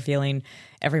without revealing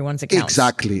everyone's accounts.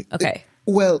 Exactly. Okay.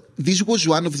 Well, this was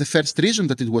one of the first reasons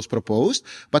that it was proposed,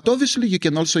 but obviously you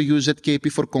can also use ZKP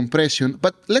for compression.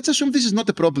 But let's assume this is not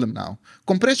a problem now.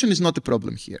 Compression is not a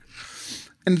problem here.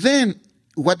 And then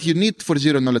what you need for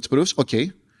zero knowledge proofs,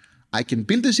 okay, I can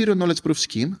build a zero knowledge proof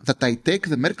scheme that I take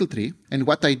the Merkle tree, and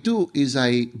what I do is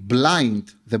I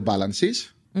blind the balances,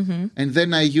 and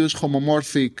then I use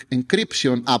homomorphic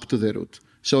encryption up to the root.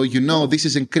 So you know this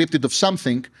is encrypted of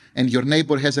something, and your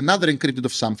neighbor has another encrypted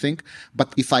of something,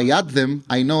 but if I add them,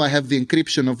 I know I have the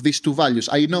encryption of these two values.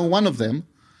 I know one of them,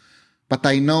 but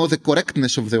I know the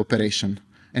correctness of the operation.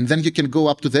 And then you can go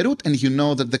up to the root and you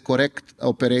know that the correct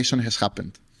operation has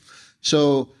happened.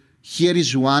 So here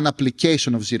is one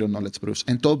application of zero knowledge proofs.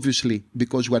 And obviously,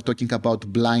 because we're talking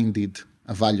about blinded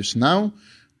values now,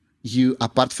 you,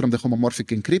 apart from the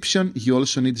homomorphic encryption, you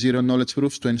also need zero knowledge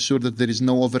proofs to ensure that there is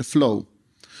no overflow.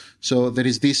 So there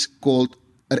is this called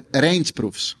range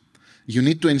proofs. You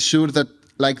need to ensure that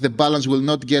like the balance will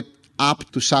not get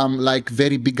up to some like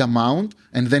very big amount,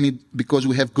 and then because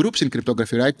we have groups in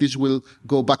cryptography, right? This will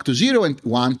go back to 0 and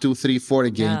 1, 2, 3, 4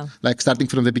 again, like starting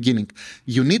from the beginning.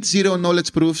 You need zero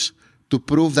knowledge proofs to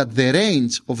prove that the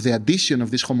range of the addition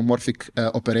of these homomorphic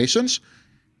operations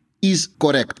is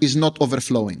correct, is not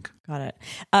overflowing. Got it.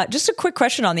 Just a quick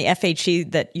question on the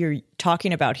FHE that you're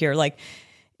talking about here. Like,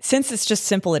 since it's just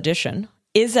simple addition,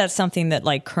 is that something that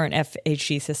like current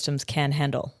FHE systems can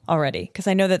handle already? Because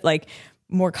I know that like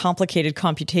more complicated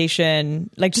computation,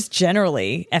 like just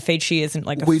generally, FHE isn't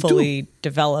like a fully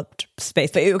developed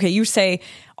space. But okay, you say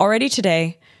already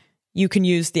today, you can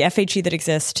use the FHE that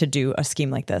exists to do a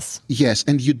scheme like this. Yes,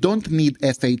 and you don't need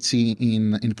FHE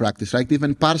in practice, right?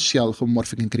 Even partial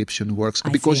homomorphic encryption works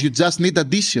because you just need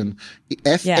addition.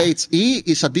 FHE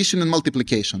is addition and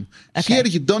multiplication. Okay. Here,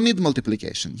 you don't need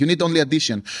multiplication. You need only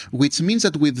addition, which means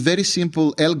that with very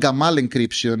simple El-Gamal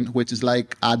encryption, which is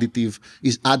like additive,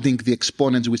 is adding the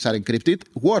exponents which are encrypted,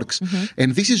 works. Mm-hmm.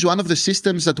 And this is one of the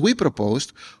systems that we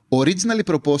proposed, originally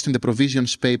proposed in the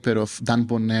provisions paper of Dan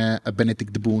Bonnet,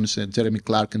 Benedict Boons, Jeremy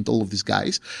Clark, and all of these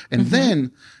guys. And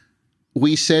then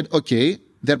we said, okay,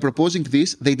 they're proposing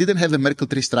this. They didn't have a Merkle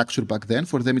tree structure back then.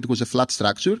 For them, it was a flat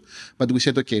structure. But we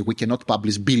said, okay, we cannot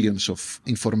publish billions of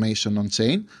information on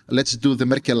chain. Let's do the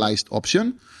Merkelized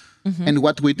option. And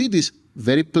what we did is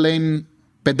very plain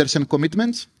Pedersen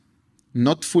commitments,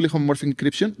 not fully homomorphic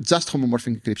encryption, just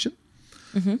homomorphic encryption,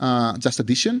 just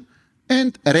addition,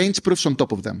 and range proofs on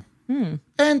top of them.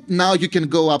 And now you can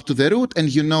go up to the root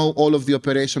and you know all of the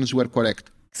operations were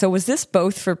correct. So was this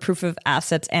both for proof of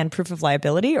assets and proof of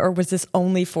liability, or was this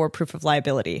only for proof of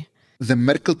liability? The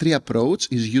Merkle tree approach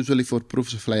is usually for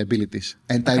proofs of liabilities.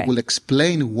 And I will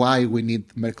explain why we need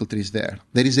Merkle trees there.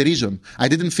 There is a reason. I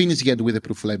didn't finish yet with the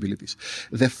proof of liabilities.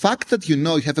 The fact that you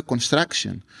know you have a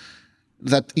construction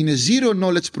that in a zero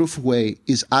knowledge proof way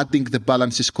is adding the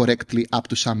balances correctly up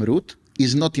to some root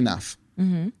is not enough.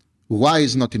 Why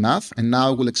is not enough? And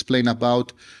now we'll explain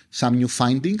about some new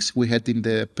findings we had in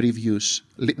the previous,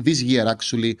 this year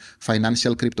actually,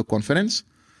 Financial Crypto Conference,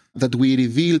 that we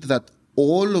revealed that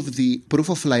all of the proof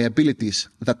of liabilities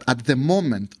that at the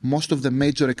moment, most of the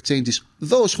major exchanges,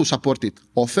 those who support it,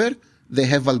 offer, they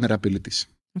have vulnerabilities.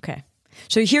 Okay.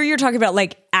 So here you're talking about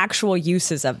like actual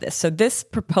uses of this. So this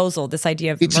proposal, this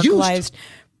idea of Merkelized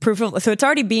proof of, so it's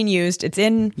already being used.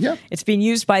 It's being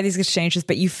used by these exchanges,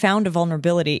 but you found a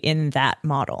vulnerability in that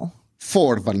model.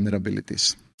 4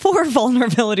 vulnerabilities. 4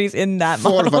 vulnerabilities in that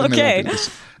model. Okay.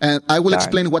 And I will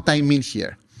explain what I mean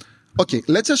here. Okay,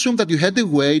 let's assume that you had a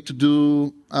way to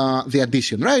do the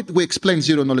addition, right? We explained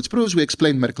zero knowledge proofs, we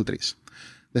explained Merkle trees.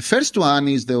 The first one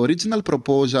is the original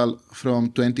proposal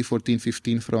from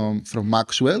 2014-15 from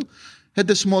Maxwell had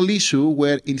a small issue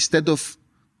where instead of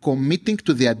committing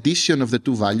to the addition of the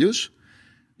two values,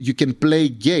 you can play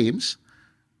games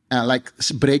like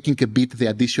breaking a bit the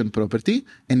addition property,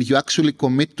 and you actually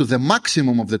commit to the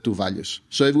maximum of the two values.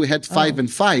 So if we had 5 and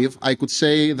 5, I could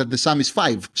say that the sum is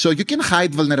 5. So you can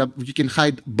hide you can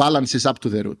hide balances up to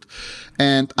the root.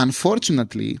 And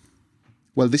unfortunately,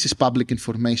 well, this is public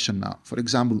information now. For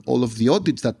example, all of the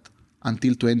audits that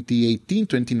until 2018,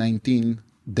 2019,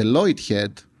 Deloitte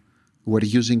had were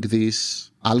using this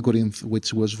algorithm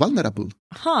which was vulnerable.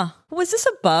 Was this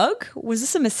a bug? Was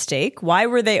this a mistake? Why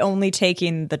were they only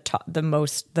taking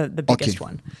the biggest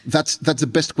one? That's the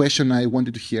best question I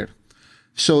wanted to hear.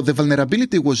 So the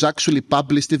vulnerability was actually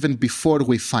published even before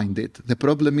we find it. The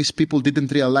problem is people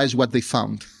didn't realize what they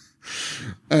found.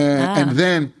 And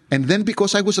then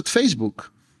because I was at Facebook,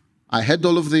 I had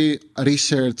all of the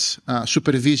research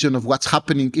supervision of what's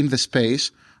happening in the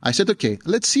space. I said, okay,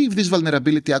 let's see if this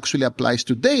vulnerability actually applies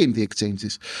today in the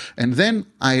exchanges. And then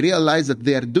I realized that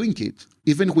they are doing it.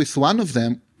 Even with one of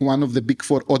them, one of the big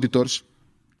 4 auditors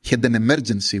had an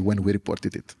emergency when we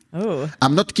reported it. Oh.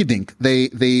 I'm not kidding. They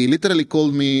literally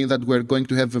called me that we're going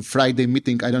to have a Friday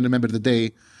meeting. I don't remember the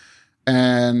day.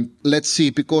 And let's see,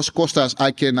 because Kostas,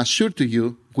 I can assure to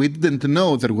you, we didn't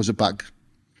know there was a bug.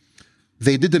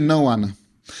 They didn't know, Anna.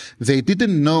 They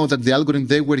didn't know that the algorithm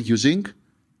they were using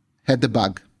had a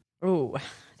bug. Oh,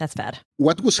 that's bad.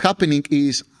 What was happening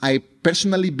is I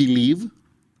personally believe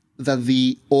that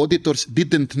the auditors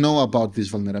didn't know about this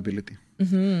vulnerability.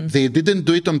 They didn't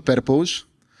do it on purpose.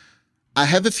 I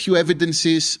have a few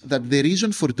evidences that the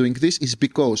reason for doing this is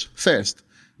because, first,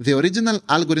 the original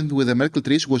algorithm with the Merkle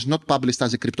trees was not published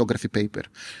as a cryptography paper.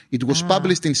 It was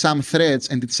published in some threads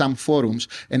and in some forums,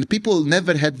 and people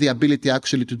never had the ability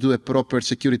actually to do a proper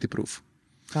security proof.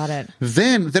 Got it.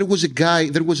 Then there was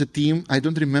a team, I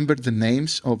don't remember the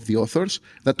names of the authors,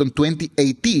 that on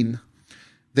 2018,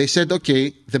 they said,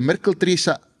 okay, the Merkle tree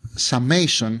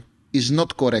summation is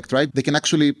not correct, right? They can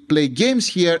actually play games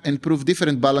here and prove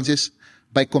different balances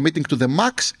by committing to the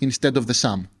max instead of the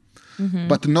sum. Mm-hmm.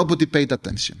 But nobody paid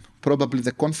attention. Probably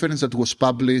the conference that was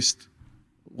published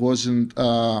wasn't,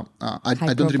 I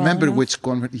don't remember enough? Which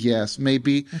conference. Yes,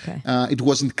 maybe. Okay. It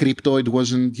wasn't crypto, it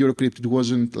wasn't Eurocrypt, it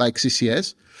wasn't like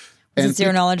CCS. Is it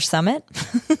Zero Knowledge Summit?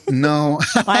 No.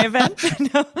 My event?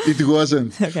 No. It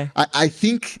wasn't. Okay. I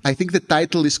think the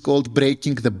title is called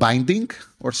Breaking the Binding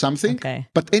or something. Okay.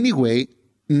 But anyway,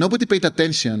 nobody paid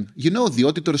attention. You know, the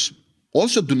auditors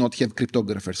also do not have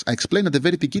cryptographers. I explained at the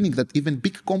very beginning that even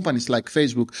big companies like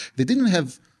Facebook, they didn't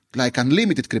have like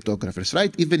unlimited cryptographers,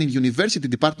 right? Even in university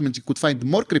departments, you could find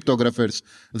more cryptographers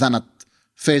than at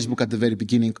Facebook at the very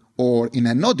beginning, or in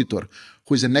an auditor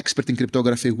who is an expert in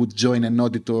cryptography would join an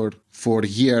auditor for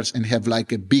years and have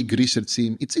like a big research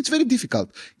team. It's very difficult.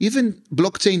 Even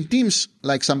blockchain teams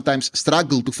like sometimes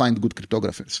struggle to find good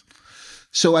cryptographers.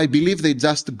 So I believe they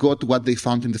just got what they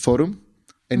found in the forum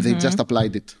and they just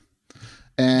applied it.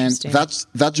 And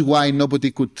that's why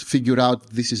nobody could figure out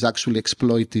this is actually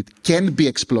exploited, can be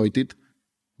exploited.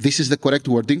 This is the correct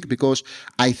wording because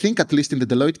I think at least in the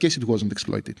Deloitte case, it wasn't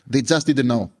exploited. They just didn't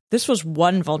know. This was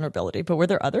one vulnerability, but were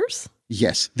there others?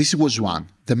 Yes, this was one.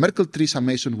 The Merkle tree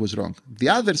summation was wrong. The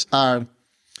others are,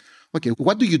 okay,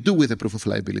 what do you do with the proof of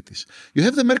liabilities? You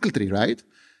have the Merkle tree, right?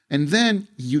 And then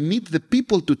you need the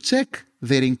people to check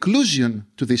their inclusion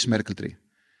to this Merkle tree.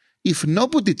 If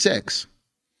nobody checks,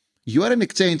 you are an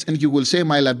exchange and you will say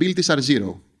my liabilities are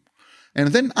 0. And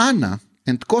then Anna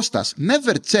and Kostas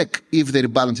never check if their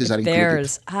balances are included.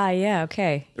 Theirs.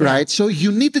 Okay. Yeah. Right? So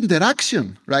you need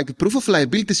interaction, right? Proof of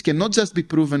liabilities cannot just be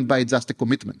proven by just a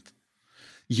commitment.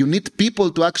 You need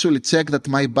people to actually check that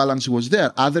my balance was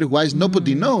there. Otherwise,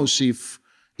 nobody knows if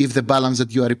the balance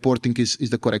that you are reporting is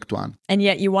the correct one. And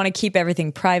yet you want to keep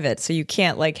everything private, so you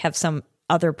can't like have some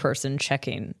other person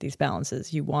checking these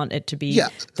balances. You want it to be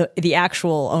the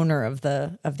actual owner of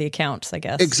the accounts, I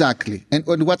guess. Exactly.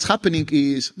 And what's happening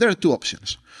is there are two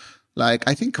options. Like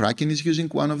I think Kraken is using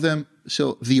one of them.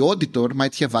 So the auditor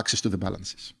might have access to the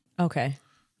balances. Okay.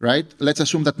 Right? Let's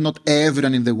assume that not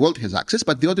everyone in the world has access,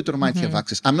 but the auditor might have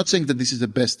access. I'm not saying that this is the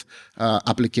best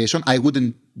application. I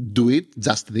wouldn't do it,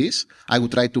 just this. I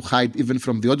would try to hide even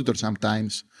from the auditor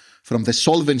sometimes, from the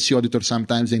solvency auditor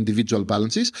sometimes, the individual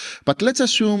balances. But let's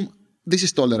assume this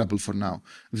is tolerable for now.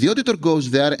 The auditor goes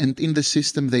there and in the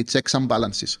system they check some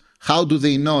balances. How do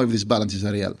they know if these balances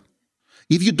are real?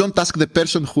 If you don't ask the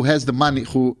person who has the money,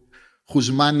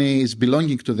 whose money is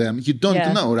belonging to them, you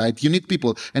don't know, right? You need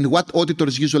people. And what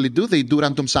auditors usually do, they do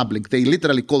random sampling. They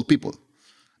literally call people.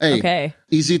 Hey,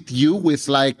 is it you with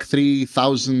like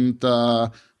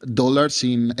 $3,000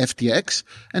 in FTX?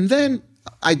 And then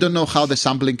I don't know how the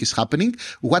sampling is happening.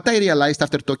 What I realized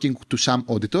after talking to some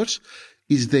auditors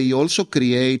is they also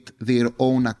create their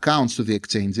own accounts to the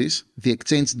exchanges. The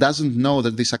exchange doesn't know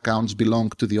that these accounts belong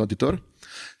to the auditor.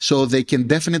 So they can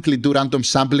definitely do random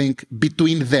sampling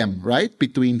between them, right?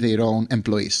 Between their own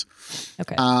employees.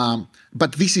 Okay.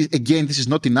 But this is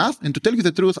not enough. And to tell you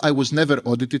the truth, I was never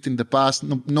audited in the past.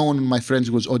 No one of my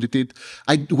friends was audited.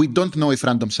 We don't know if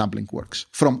random sampling works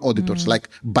from auditors, like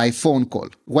by phone call.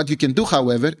 What you can do,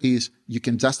 however, is you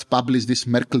can just publish this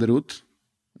Merkle root,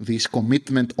 this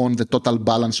commitment on the total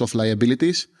balance of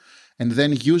liabilities. And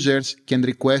then users can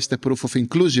request a proof of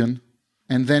inclusion.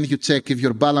 And then you check if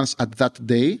your balance at that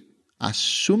day,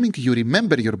 assuming you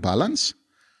remember your balance,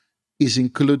 is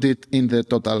included in the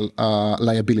total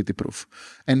liability proof.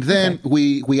 And then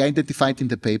we identified in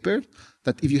the paper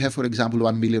that if you have, for example,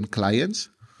 1 million clients,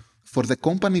 for the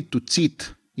company to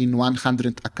cheat in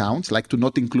 100 accounts, like to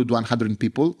not include 100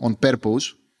 people on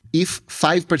purpose, if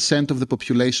 5% of the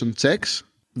population checks,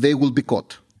 they will be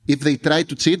caught. If they try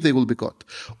to cheat, they will be caught.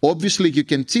 Obviously, you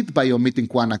can cheat by omitting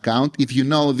one account if you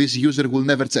know this user will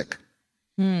never check.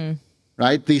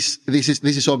 Right? This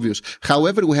is obvious.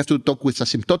 However, we have to talk with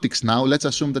asymptotics now. Let's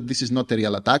assume that this is not a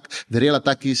real attack. The real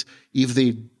attack is if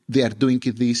they are doing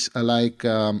this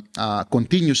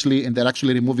continuously and they're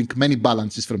actually removing many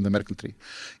balances from the Merkle tree.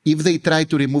 If they try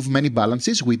to remove many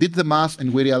balances, we did the math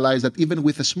and we realized that even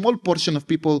with a small portion of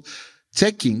people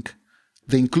checking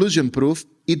the inclusion proof,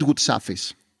 it would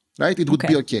suffice. Right? It would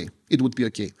be okay. It would be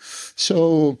okay.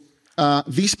 So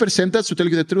This percentage, to tell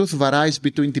you the truth, varies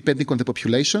depending on the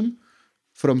population,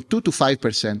 from 2 to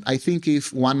 5%. I think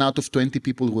if 1 out of 20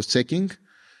 people was checking,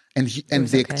 and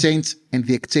the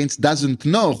exchange doesn't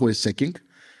know who is checking,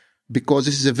 because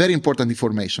this is a very important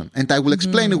information. And I will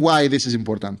explain why this is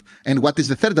important and what is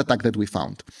the third attack that we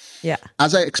found. Yeah.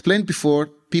 As I explained before,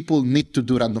 people need to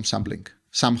do random sampling.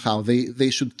 Somehow they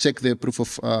should check the proof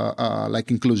of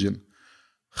inclusion.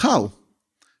 How?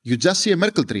 You just see a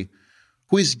Merkle tree.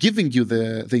 Who is giving you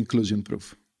the inclusion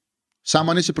proof?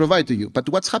 Someone needs to provide to you. But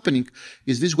what's happening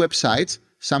is these websites,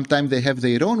 sometimes they have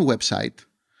their own website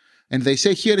and they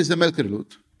say, here is the Merkle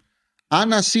root.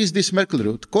 Anna sees this Merkle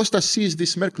root. Kostas sees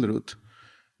this Merkle root.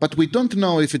 But we don't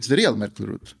know if it's the real Merkle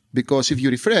root. Because if you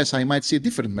refresh, I might see a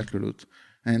different Merkle root.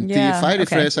 And if I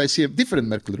refresh, I see a different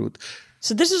Merkle root.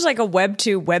 So this is like a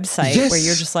Web2 website where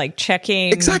you're just like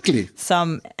checking and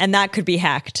that could be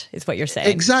hacked, is what you're saying.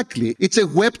 Exactly. It's a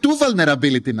Web2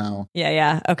 vulnerability now.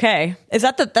 Yeah. Okay. Is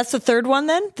that's the third one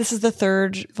then? This is the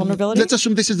third vulnerability? Let's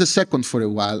assume this is the second for a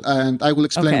while, and I will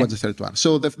explain what's the third one.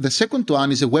 So the second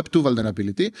one is a Web2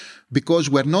 vulnerability because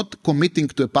we're not committing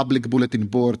to a public bulletin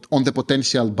board on the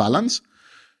potential balance.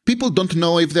 People don't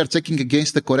know if they're checking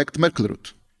against the correct Merkle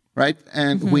root, right?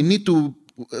 And we need to.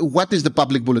 What is the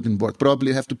public bulletin board? Probably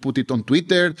you have to put it on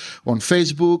Twitter, on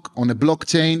Facebook, on a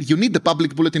blockchain. You need the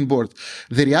public bulletin board.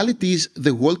 The reality is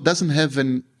the world doesn't have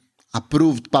an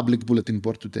approved public bulletin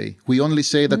board today. We only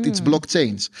say that it's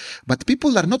blockchains. But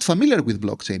people are not familiar with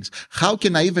blockchains. How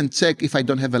can I even check if I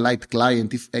don't have a light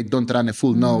client, if I don't run a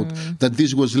full node, that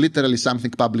this was literally something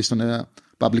published on a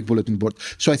public bulletin board?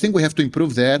 So I think we have to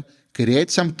improve there, create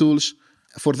some tools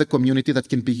for the community that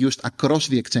can be used across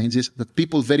the exchanges, that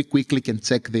people very quickly can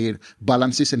check their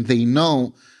balances and they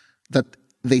know that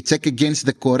they check against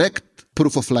the correct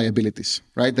proof of liabilities,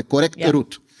 right? The correct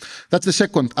root. That's the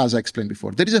second, as I explained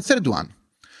before. There is a third one.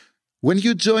 When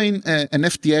you join an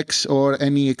FTX or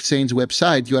any exchange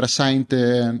website, you are assigned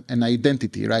an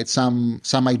identity, right? Some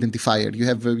identifier. You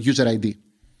have a user ID.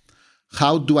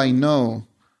 How do I know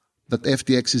that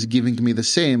FTX is giving me the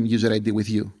same user ID with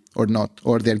you? Or not,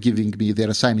 or they're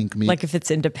assigning me. Like if it's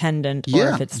independent or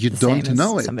if it's the same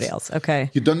as somebody else.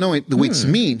 Okay. You don't know it, which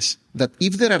means that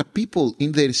if there are people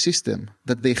in their system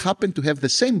that they happen to have the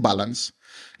same balance,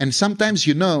 and sometimes,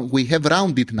 we have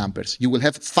rounded numbers. You will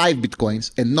have 5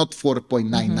 Bitcoins and not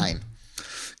 4.99.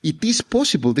 It is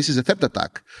possible, this is a third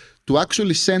attack, to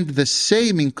actually send the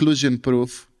same inclusion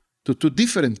proof to 2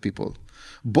 different people.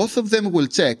 Both of them will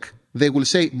check. They will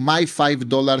say, my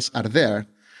 $5 are there.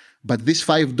 But this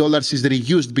 $5 is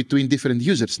reused between different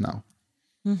users now,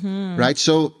 right?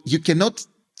 So you cannot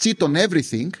cheat on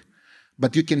everything,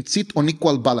 but you can cheat on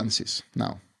equal balances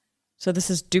now. So this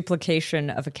is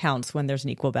duplication of accounts when there's an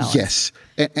equal balance. Yes.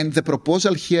 And the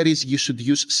proposal here is you should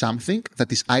use something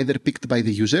that is either picked by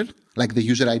the user, like the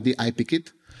user ID, I pick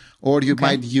it, or you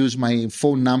might use my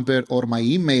phone number or my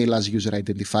email as user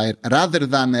identifier rather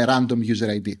than a random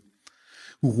user ID.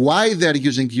 Why they're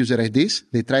using user IDs?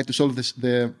 They try to solve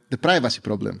the privacy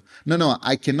problem. No,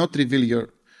 I cannot reveal your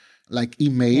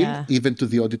email even to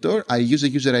the auditor. I use a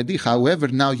user ID. However,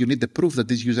 now you need the proof that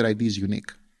this user ID is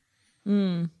unique.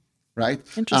 Right?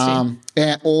 Interesting.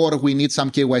 Or we need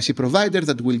some KYC provider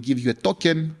that will give you a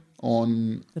token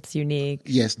on. That's unique.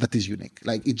 Yes, that is unique.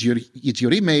 Like it's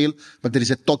your email, but there is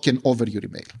a token over your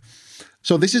email.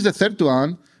 So this is the third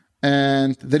one.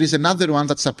 And there is another one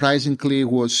that surprisingly I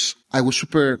was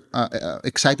super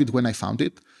excited when I found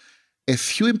it. A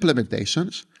few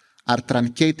implementations are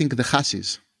truncating the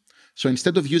hashes. So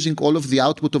instead of using all of the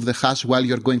output of the hash while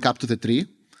you're going up to the tree,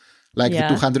 like the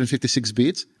 256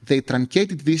 bits, they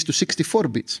truncated this to 64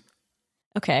 bits.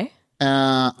 Okay.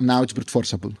 Now it's brute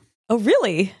forceable. Oh,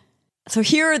 really? So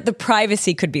here the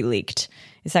privacy could be leaked.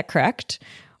 Is that correct?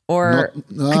 Or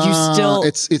could you still,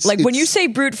 when you say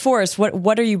brute force,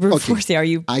 what are you brute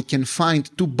forcing? I can find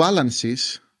 2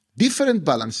 balances, different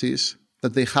balances,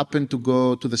 that they happen to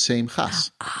go to the same hash.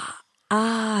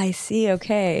 I see.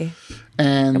 Okay.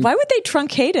 And why would they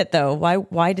truncate it though?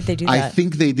 Why did they do that? I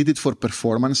think they did it for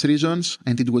performance reasons,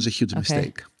 and it was a huge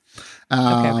mistake.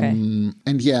 And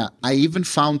I even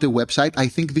found a website. I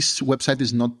think this website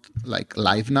is not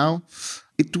live now.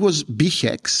 It was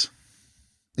BHEX.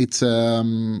 It's,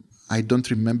 I don't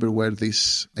remember where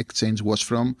this exchange was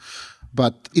from,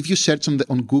 but if you search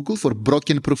on Google for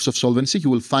broken proofs of solvency, you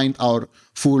will find our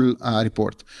full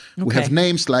report. Okay. We have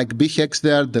names like BHEX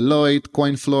there, Deloitte,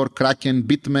 CoinFloor, Kraken,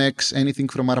 BitMEX, anything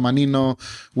from Armanino.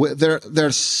 There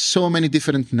are so many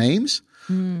different names,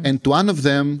 and one of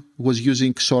them was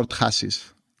using short hashes.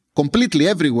 Completely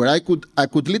everywhere. I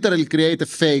could literally create a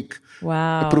fake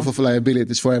proof of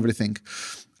liabilities for everything.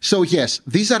 So yes,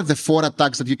 these are the 4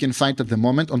 attacks that you can find at the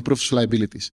moment on proofs of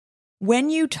liabilities. When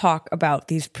you talk about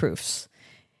these proofs,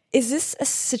 is this a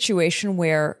situation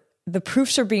where the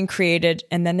proofs are being created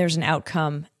and then there's an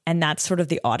outcome and that's sort of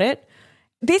the audit?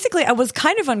 Basically, I was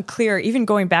kind of unclear, even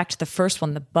going back to the first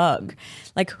one, the bug.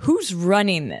 Like, who's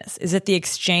running this? Is it the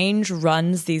exchange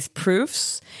runs these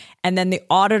proofs and then the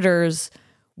auditors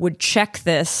would check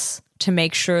this to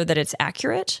make sure that it's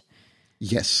accurate?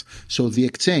 Yes. So the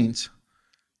exchange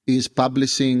is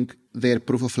publishing their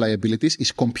proof of liabilities,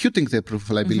 is computing their proof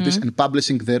of liabilities and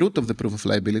publishing the root of the proof of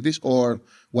liabilities or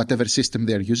whatever system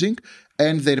they're using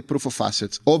and their proof of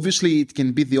assets. Obviously, it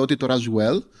can be the auditor as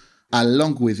well,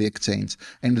 along with the exchange.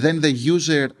 And then the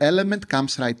user element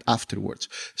comes right afterwards.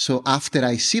 So after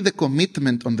I see the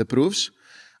commitment on the proofs,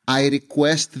 I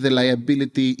request the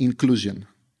liability inclusion,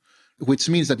 which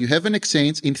means that you have an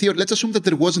exchange. In theory, let's assume that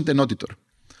there wasn't an auditor.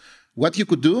 What you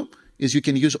could do is you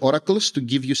can use oracles to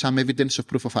give you some evidence of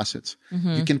proof of assets.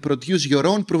 You can produce your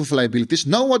own proof of liabilities,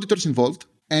 no auditors involved,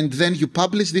 and then you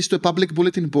publish this to a public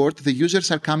bulletin board. The users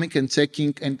are coming and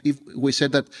checking, and if we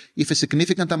said that if a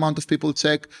significant amount of people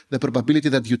check, the probability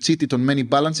that you cheated on many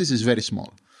balances is very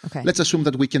small. Okay. Let's assume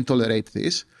that we can tolerate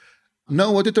this.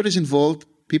 No auditor is involved.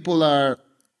 People are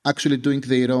actually doing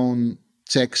their own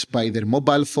checks by their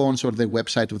mobile phones or the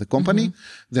website of the company.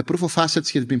 The proof of assets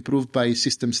has been proved by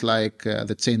systems like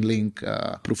the Chainlink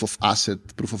proof of asset,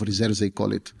 proof of reserves, they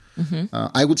call it.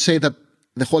 I would say that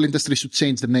the whole industry should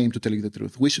change the name, to tell you the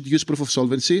truth. We should use proof of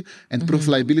solvency and proof of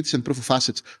liabilities and proof of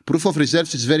assets. Proof of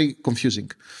reserves is very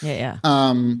confusing. Yeah.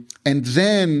 And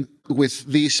then with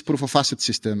this proof of asset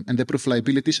system and the proof of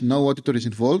liabilities, no auditor is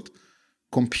involved,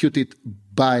 computed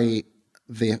by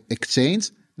the exchange.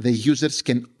 The users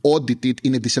can audit it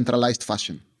in a decentralized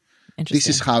fashion. This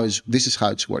is how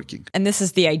it's working. And this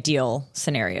is the ideal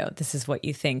scenario. This is what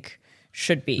you think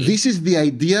should be. This is the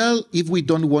ideal if we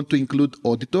don't want to include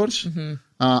auditors.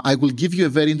 I will give you a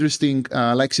very interesting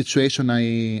situation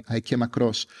I came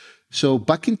across. So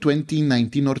back in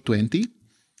 2019 or 20,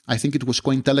 I think it was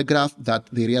Cointelegraph that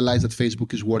they realized that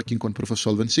Facebook is working on proof of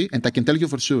solvency. And I can tell you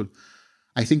for sure,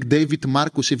 I think David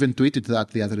Marcus even tweeted that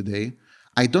the other day.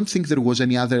 I don't think there was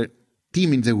any other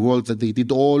team in the world that they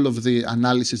did all of the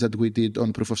analysis that we did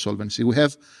on proof of solvency. We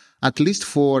have at least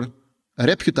 4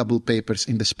 reputable papers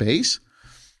in the space,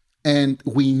 and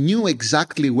we knew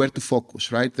exactly where to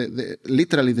focus, right?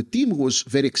 Literally, the team was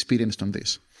very experienced on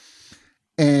this.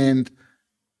 And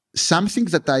something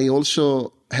that I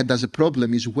also had as a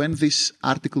problem is when this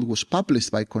article was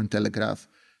published by Cointelegraph,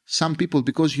 some people,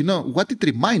 because what it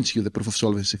reminds you, the proof of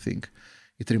solvency thing,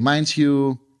 it reminds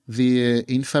you the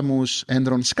infamous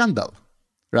Enron scandal,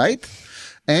 right?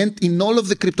 And in all of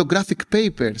the cryptographic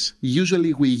papers,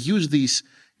 usually we use this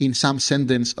in some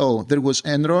sentence. Oh, there was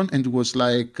Enron and it was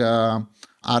like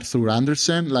Arthur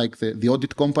Andersen, like the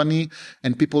audit company.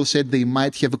 And people said they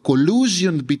might have a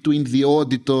collusion between the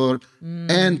auditor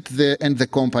and the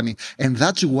company. And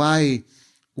that's why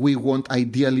we want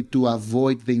ideally to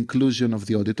avoid the inclusion of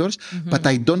the auditors. But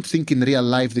I don't think in real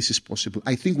life this is possible.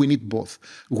 I think we need both.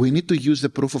 We need to use the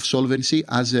proof of solvency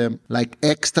as a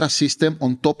extra system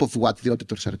on top of what the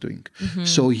auditors are doing.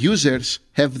 So users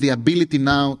have the ability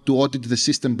now to audit the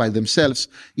system by themselves,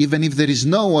 even if there is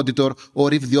no auditor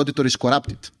or if the auditor is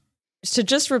corrupted. To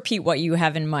just repeat what you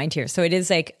have in mind here. So it is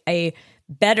like a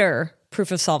better proof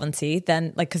of solvency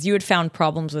than because you had found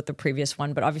problems with the previous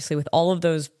one, but obviously with all of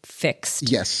those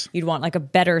fixed, yes, you'd want a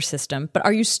better system. But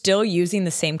are you still using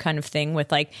the same kind of thing with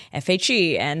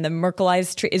FHE and the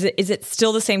Merkleized tree? Is it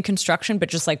still the same construction, but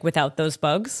just without those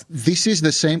bugs? This is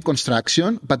the same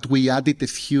construction, but we added a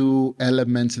few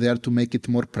elements there to make it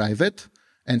more private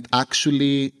and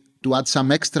actually to add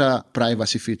some extra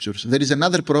privacy features. There is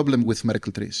another problem with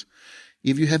Merkle trees.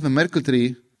 If you have a Merkle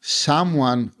tree,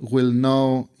 someone will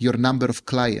know your number of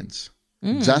clients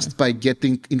just by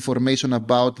getting information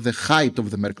about the height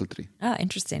of the Merkle tree. Ah,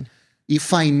 interesting.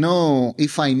 If I know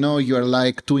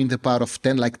you're 2 in the power of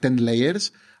 10, 10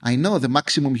 layers, I know the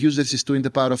maximum users is 2 in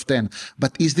the power of 10.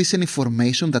 But is this an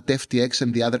information that FTX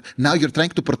and the other... Now you're trying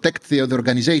to protect the other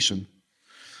organization,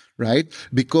 right?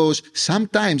 Because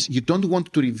sometimes you don't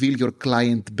want to reveal your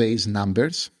client base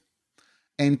numbers.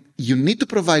 And you need to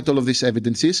provide all of these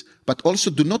evidences, but also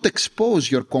do not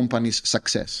expose your company's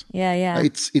success. Yeah.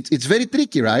 It's very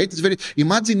tricky, right?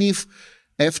 Imagine if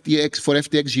for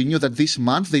FTX, you knew that this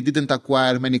month they didn't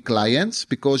acquire many clients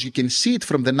because you can see it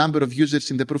from the number of users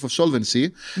in the proof of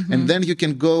solvency. And then you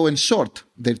can go and sort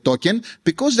their token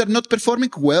because they're not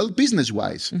performing well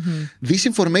business-wise. This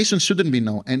information shouldn't be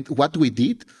known. And what we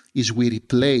did is we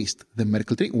replaced the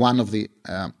Merkle tree, one of the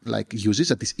uses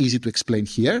that is easy to explain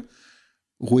here,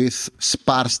 with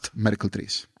sparse Merkle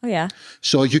trees. Oh, yeah.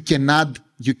 So you can add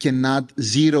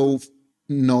 0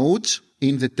 nodes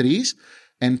in the trees,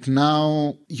 and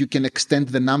now you can extend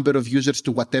the number of users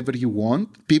to whatever you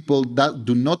want. People that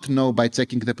do not know by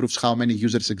checking the proofs how many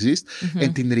users exist,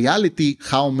 and in reality,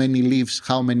 how many leaves,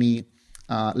 how many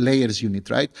layers you need,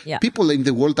 right? Yeah. People in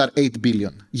the world are 8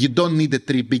 billion. You don't need a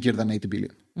tree bigger than 8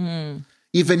 billion.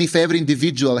 Even if every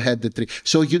individual had the tree.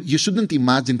 So you shouldn't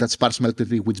imagine that sparse Merkle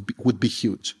tree would be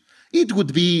huge. It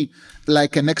would be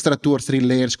like an extra 2 or 3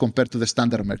 layers compared to the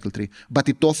standard Merkle tree, but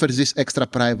it offers this extra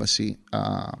privacy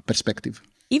perspective.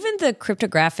 Even the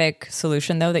cryptographic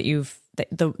solution, though, that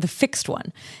the fixed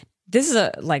one, this is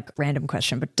a random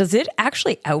question, but does it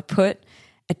actually output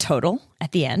a total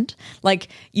at the end? Like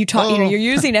you're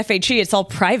using FHE, it's all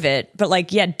private, but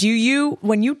do you,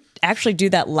 when you actually do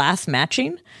that last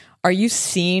matching, are you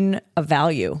seeing a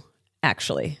value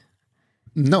actually?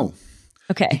 No.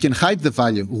 Okay. You can hide the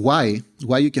value. Why?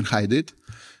 Why you can hide it?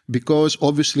 Because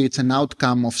obviously it's an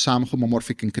outcome of some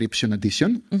homomorphic encryption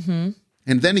addition.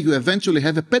 And then you eventually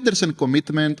have a Pedersen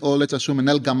commitment, or let's assume an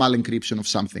El-Gamal encryption of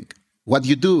something. What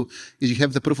you do is you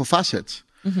have the proof of assets.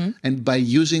 And by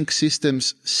using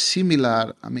systems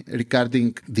similar,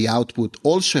 regarding the output,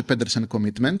 also a Pedersen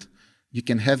commitment, you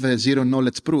can have a zero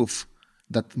knowledge proof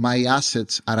that my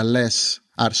assets are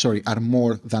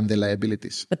more than the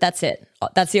liabilities. But that's it.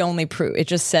 That's the only proof. It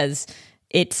just says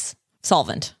it's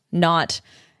solvent, not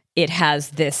it has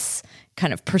this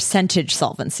kind of percentage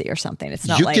solvency or something. It's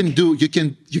not you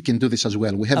can do this as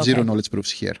well. We have zero knowledge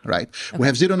proofs here, right? Okay. We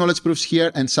have zero knowledge proofs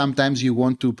here, and sometimes you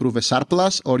want to prove a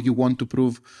surplus, or you want to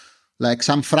prove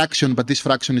some fraction, but this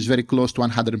fraction is very close to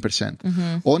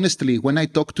 100%. Honestly, when I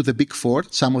talk to the Big Four,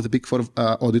 some of the Big Four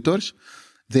auditors,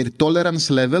 their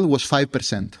tolerance level was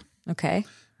 5%. Okay.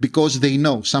 Because they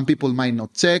know some people might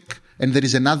not check. And there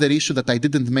is another issue that I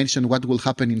didn't mention, what will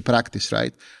happen in practice,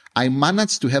 right? I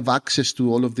managed to have access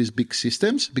to all of these big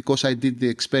systems because I did the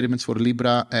experiments for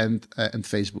Libra and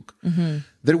Facebook.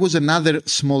 There was another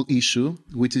small issue,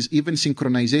 which is even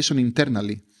synchronization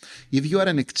internally. If you are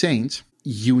an exchange,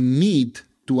 you need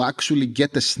to actually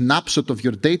get a snapshot of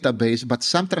your database, but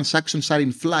some transactions are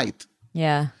in flight.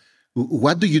 Yeah.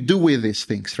 What do you do with these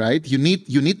things, right? You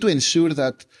need to ensure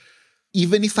that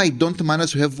even if I don't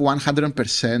manage to have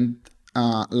 100%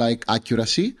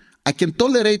 accuracy, I can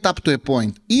tolerate up to a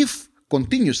point. If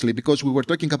continuously, because we were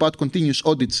talking about continuous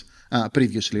audits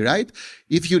previously, right?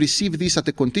 If you receive this at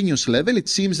a continuous level, it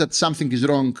seems that something is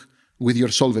wrong with your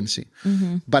solvency.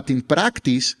 But in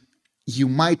practice, you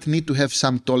might need to have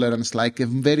some tolerance, like a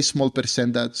very small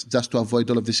percentage, just to avoid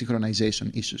all of the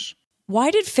synchronization issues.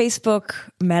 Why did Facebook,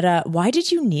 Meta, why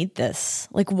did you need this?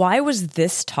 Why was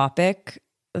this topic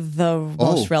the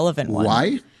most relevant one?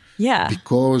 Why? Yeah.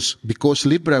 Because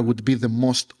Libra would be the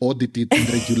most audited and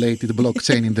regulated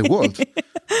blockchain in the world.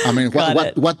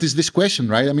 What is this question,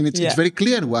 right? It's very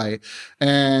clear why.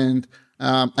 And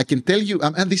I can tell you,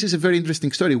 and this is a very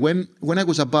interesting story. When I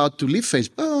was about to leave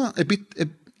Facebook,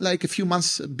 a few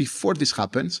months before this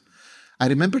happens, I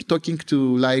remember talking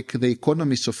to the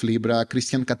economists of Libra,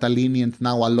 Christian Catalini and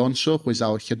now Alonso, who is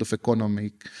our head of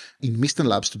economy in Misten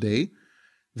Labs today.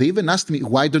 They even asked me,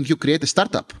 why don't you create a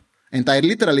startup? And I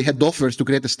literally had offers to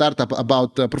create a startup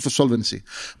about proof of solvency.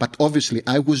 But obviously,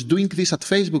 I was doing this at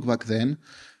Facebook back then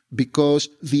because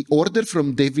the order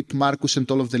from David Marcus and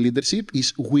all of the leadership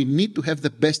is we need to have the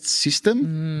best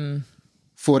system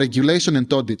for regulation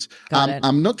and audits.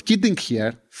 I'm not kidding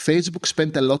here. Facebook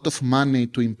spent a lot of money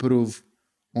to improve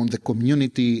on the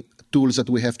community tools that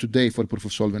we have today for proof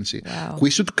of solvency. Wow. We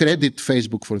should credit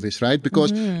Facebook for this, right?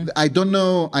 Because I don't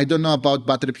know about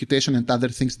bad reputation and other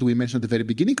things that we mentioned at the very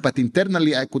beginning, but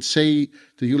internally I could say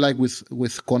to you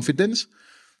with confidence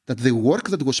that the work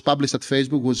that was published at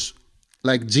Facebook was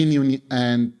genuine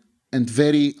and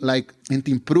very and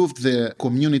improved the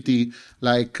community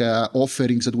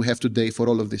offerings that we have today for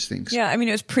all of these things. Yeah, it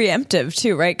was preemptive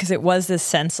too, right? Because it was this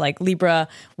sense Libra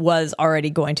was already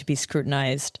going to be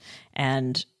scrutinized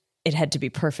and it had to be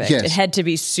perfect. Yes. It had to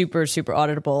be super, super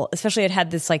auditable. Especially it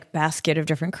had this basket of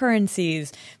different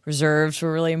currencies. Reserves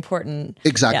were really important.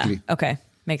 Exactly. Yeah. Okay.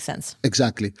 Makes sense.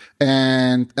 Exactly.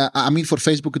 And for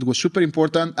Facebook, it was super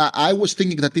important. I was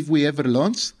thinking that if we ever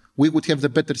launch, we would have the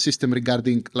better system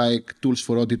regarding tools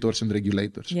for auditors and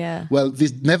regulators. Yeah. Well,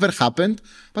 this never happened,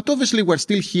 but obviously we're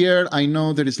still here. I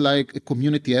know there is a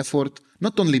community effort.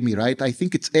 Not only me, right? I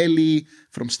think it's Ellie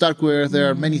from Starkware. There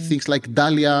are many things like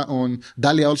Dalia.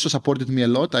 Dalia also supported me a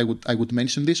lot. I would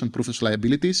mention this on proof of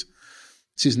liabilities.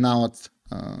 She's now at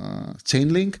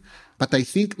Chainlink. But I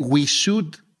think we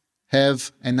should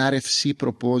have an RFC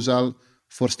proposal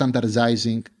for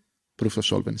standardizing proof of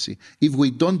solvency. If we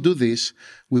don't do this,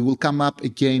 we will come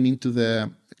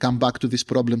back to these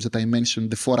problems that I mentioned,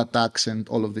 the 4 attacks and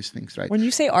all of these things, right? When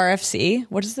you say RFC,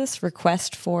 what is this?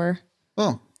 Request for?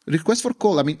 Oh, request for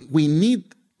call. I mean, we need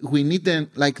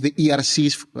like the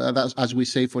ERCs, as we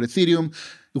say for Ethereum.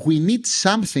 We need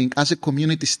something as a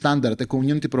community standard, a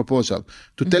community proposal.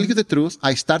 To tell you the truth,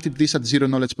 I started this at Zero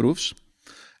Knowledge Proofs.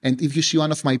 And if you see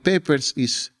one of my papers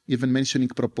is even mentioning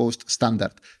proposed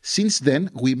standard. Since then,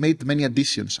 we made many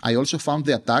additions. I also found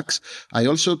the attacks. I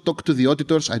also talked to the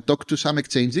auditors. I talked to some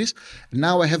exchanges.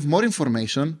 Now I have more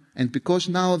information. And because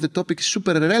now the topic is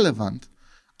super relevant,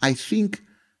 I think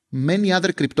many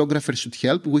other cryptographers should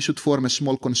help. We should form a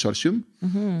small consortium,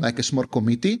 like a small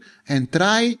committee, and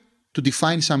try to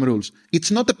define some rules.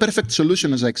 It's not a perfect solution,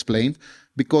 as I explained,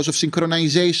 because of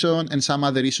synchronization and some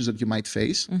other issues that you might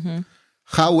face.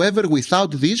 However,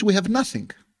 without this, we have nothing.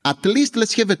 At least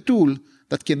let's have a tool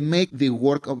that can make the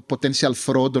work of potential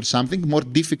fraud or something more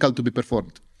difficult to be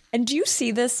performed. And do you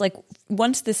see this, like,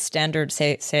 once this standard,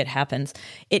 say it happens,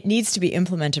 it needs to be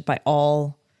implemented by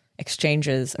all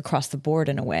exchanges across the board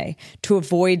in a way to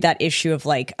avoid that issue of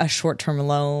like a short-term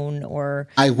loan or...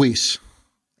 I wish.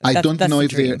 I don't know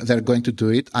if they're going to do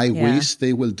it. I wish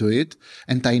they will do it.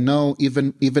 And I know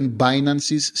even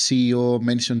Binance's CEO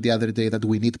mentioned the other day that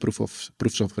we need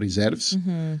proofs of reserves.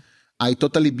 I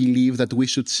totally believe that we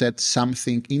should set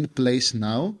something in place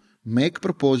now, make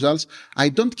proposals. I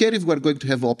don't care if we're going to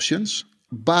have options,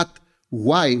 but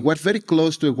why? We're very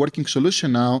close to a working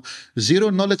solution now. Zero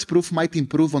knowledge proof might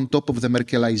improve on top of the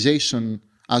Merkelization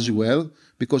as well,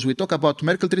 because we talk about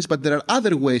Merkle trees, but there are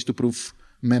other ways to prove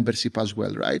membership as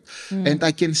well, right? And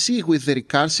I can see with the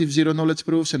recursive zero knowledge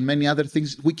proofs and many other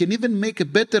things, we can even make a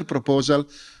better proposal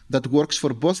that works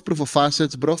for both proof of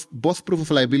assets, both proof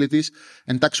of liabilities,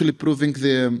 and actually proving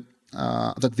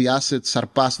that the assets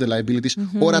surpass the liabilities,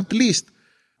 or at least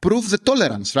prove the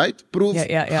tolerance, right? Prove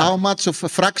how much of a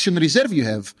fraction reserve you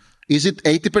have. Is it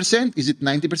 80%? Is it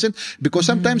 90%? Because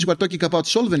sometimes we're talking about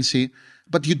solvency,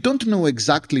 but you don't know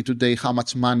exactly today how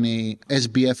much money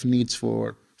SBF needs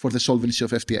for the solvency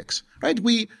of FTX, right?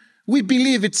 We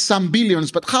believe it's some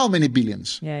billions, but how many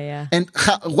billions? And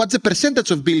what's the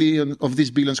percentage of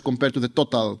these billions compared to the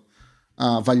total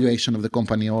valuation of the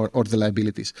company or the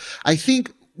liabilities? I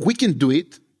think we can do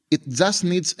it. It just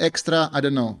needs extra,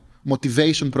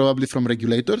 motivation probably from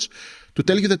regulators. To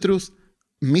tell you the truth,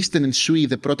 Mysten and Sui,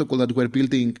 the protocol that we're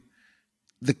building,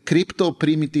 the crypto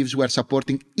primitives we're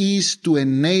supporting is to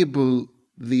enable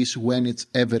this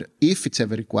if it's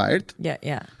ever required.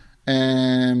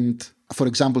 And for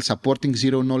example, supporting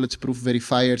zero knowledge proof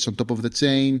verifiers on top of the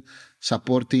chain,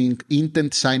 supporting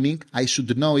intent signing. I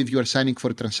should know if you are signing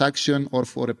for a transaction or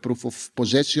for a proof of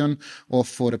possession or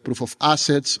for a proof of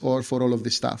assets or for all of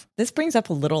this stuff. This brings up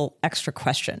a little extra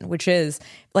question, which is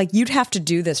like you'd have to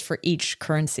do this for each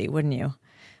currency, wouldn't you?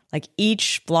 Like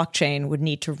each blockchain would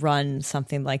need to run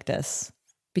something like this.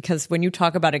 Because when you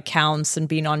talk about accounts and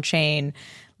being on chain,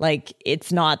 like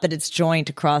it's not that it's joint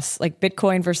across like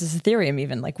Bitcoin versus Ethereum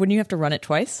even. Like wouldn't you have to run it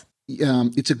twice?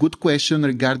 It's a good question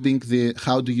regarding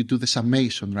how do you do the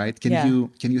summation, right?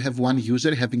 Can you have one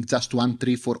user having just one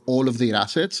tree for all of their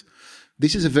assets?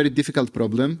 This is a very difficult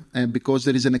problem because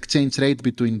there is an exchange rate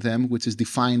between them, which is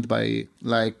defined by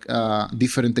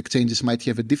different exchanges might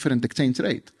have a different exchange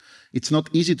rate. It's not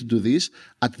easy to do this.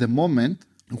 At the moment,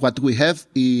 what we have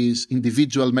is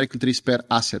individual Merkle trees per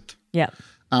asset.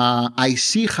 I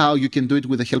see how you can do it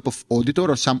with the help of auditor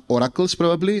or some oracles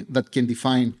probably that can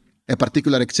define a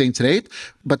particular exchange rate.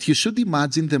 But you should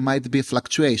imagine there might be a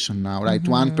fluctuation now, right?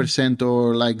 1%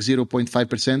 or like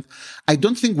 0.5%. I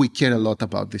don't think we care a lot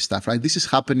about this stuff, right? This is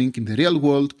happening in the real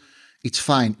world. It's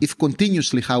fine. If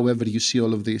continuously, however, you see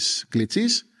all of these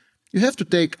glitches, you have to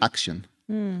take action.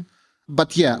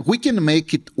 But yeah, we can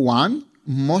make it one.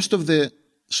 Most of the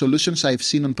solutions I've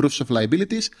seen on proofs of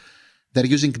liabilities, they're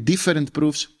using different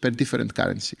proofs per different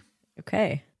currency.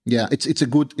 Okay. Yeah, it's a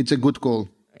good call.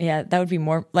 Yeah, that would be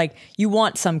more like you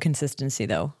want some consistency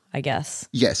though, I guess.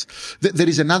 Yes. There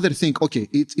is another thing. Okay,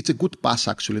 it's a good pass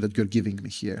actually that you're giving me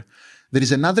here. There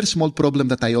is another small problem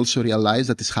that I also realize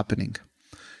that is happening.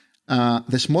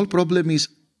 The small problem is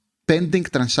pending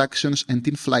transactions and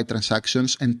in-flight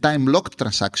transactions and time-locked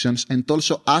transactions and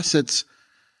also assets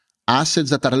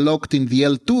that are locked in the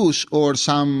L2s or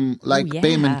some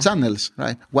payment channels,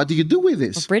 right? What do you do with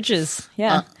this? Or bridges,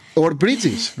 or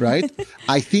bridges, right?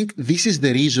 I think this is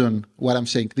the reason, what I'm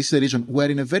saying, this is the reason we're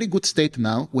in a very good state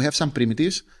now. We have some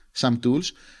primitives, some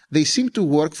tools. They seem to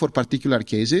work for particular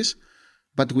cases,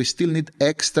 but we still need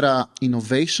extra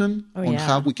innovation on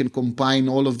how we can combine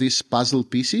all of these puzzle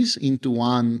pieces into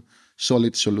one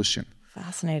solid solution.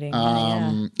 Fascinating.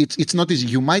 It's not easy.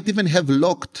 You might even have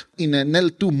locked in an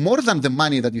L2 more than the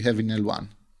money that you have in L1.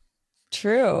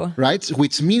 True. Right?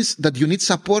 Which means that you need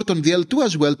support on the L2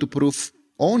 as well to prove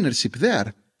ownership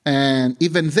there. And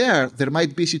even there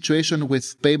might be a situation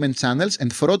with payment channels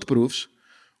and fraud proofs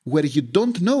where you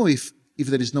don't know if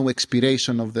there is no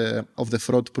expiration of the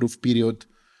fraud proof period,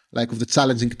 like of the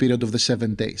challenging period of the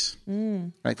 7 days.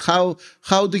 Right?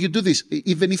 How do you do this?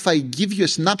 Even if I give you a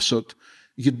snapshot,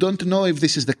 you don't know if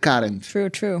this is the current.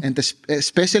 True. And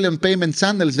especially on payment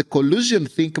channels, the collusion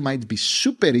thing might be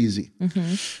super easy.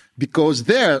 Because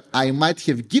there, I might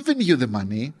have given you the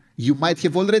money. You might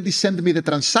have already sent me the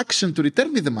transaction to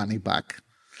return me the money back.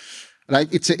 Right?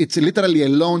 It's literally a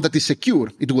loan that is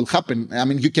secure. It will happen. I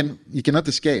mean, you cannot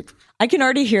escape. I can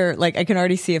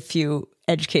already see a few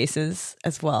edge cases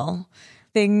as well.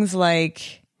 Things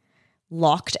like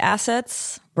locked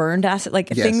assets, burned assets, like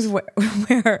things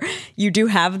where you do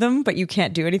have them, but you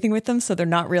can't do anything with them. So they're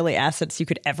not really assets you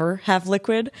could ever have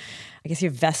liquid. I guess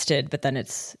you're vested, but then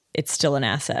it's still an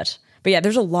asset. But yeah,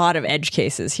 there's a lot of edge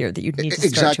cases here that you need to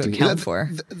start to account for.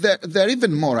 There are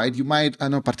even more, right? You might,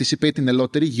 participate in a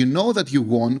lottery. You know that you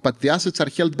won, but the assets are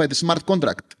held by the smart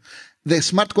contract. The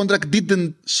smart contract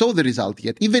didn't show the result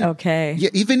yet. Even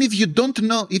if you don't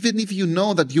know, even if you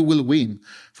know that you will win,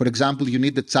 for example, you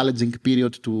need the challenging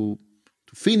period to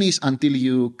finish until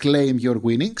you claim your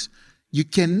winnings. You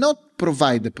cannot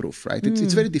provide the proof, right?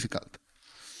 It's very difficult.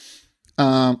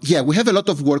 We have a lot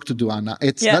of work to do, Anna.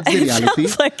 That's the reality.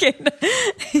 Sounds like it.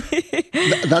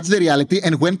 That's the reality.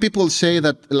 And when people say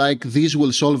that like this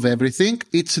will solve everything,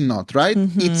 it's not, right?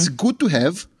 It's good to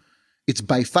have. It's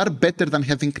by far better than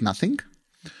having nothing.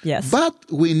 Yes. But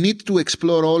we need to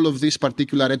explore all of these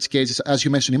particular edge cases. As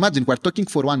you mentioned, imagine we're talking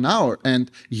for 1 hour and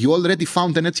you already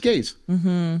found an edge case.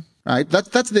 Right?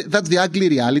 That's the ugly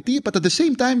reality. But at the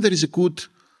same time, there is a good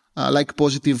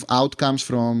positive outcomes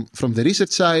from the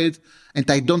research side. And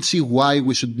I don't see why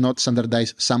we should not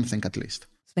standardize something at least.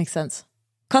 Makes sense.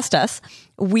 Kostas,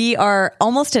 we are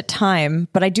almost at time,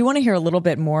 but I do want to hear a little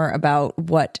bit more about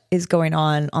what is going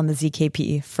on the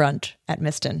ZKP front at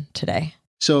Miston today.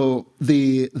 So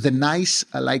the nice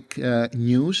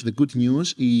news, the good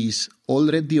news is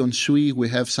already on SUI we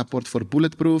have support for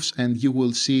bulletproofs, and you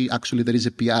will see actually there is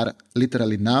a PR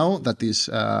literally now that is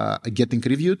getting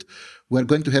reviewed. We're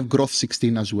going to have Growth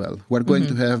 16 as well. We're going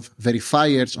to have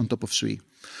verifiers on top of SUI.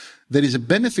 There is a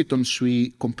benefit on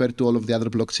SUI compared to all of the other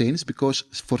blockchains because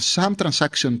for some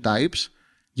transaction types,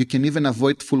 you can even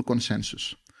avoid full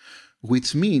consensus,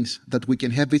 which means that we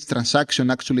can have each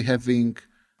transaction actually having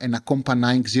an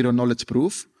accompanying zero knowledge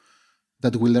proof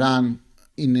that will run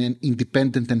in an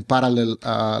independent and parallel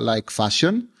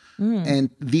fashion. And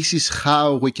this is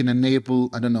how we can enable,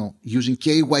 using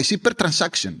KYC per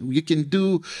transaction. You can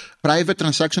do private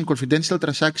transaction, confidential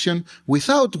transaction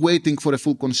without waiting for a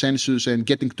full consensus and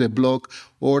getting to a block,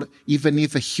 or even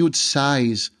if a huge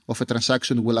size of a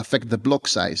transaction will affect the block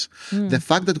size. The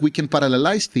fact that we can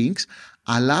parallelize things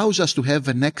allows us to have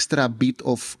an extra bit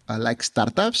of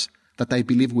startups that I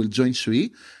believe will join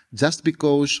SUI just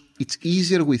because it's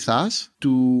easier with us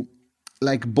to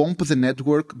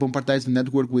bombardize the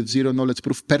network with zero knowledge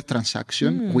proof per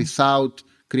transaction without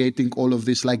creating all of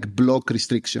these block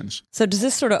restrictions. So does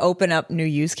this sort of open up new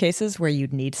use cases where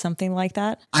you'd need something like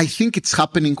that? I think it's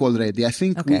happening already. I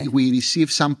think we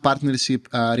receive some partnership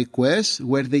requests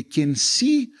where they can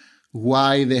see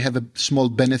why they have a small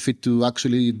benefit to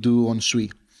actually do on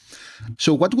SUI.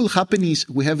 So what will happen is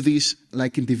we have this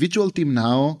individual team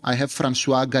now. I have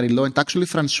Francois Garillo, and actually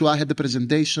Francois had a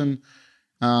presentation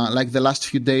the last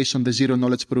few days on the Zero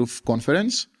Knowledge Proof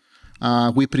conference.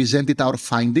 We presented our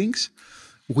findings.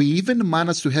 We even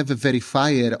managed to have a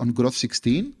verifier on Growth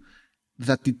 16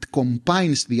 that it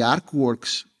combines the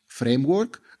ArcWorks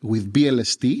framework with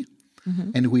BLST.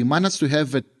 And we managed to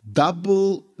have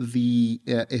double the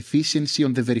efficiency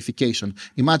on the verification.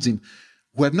 Imagine,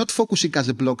 we're not focusing as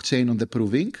a blockchain on the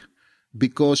proving,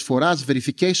 because for us,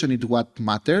 verification is what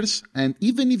matters. And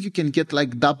even if you can get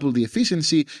double the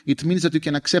efficiency, it means that you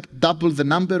can accept double the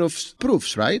number of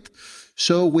proofs, right?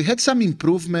 So we had some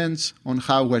improvements on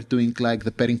how we're doing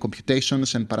the pairing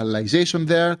computations and parallelization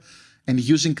there, and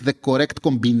using the correct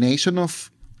combination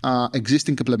of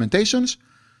existing implementations.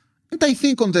 And I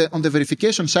think on the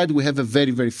verification side, we have a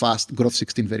very, very fast Growth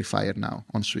 16 verifier now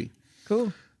on SUI.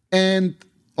 Cool. And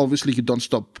obviously you don't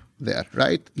stop there,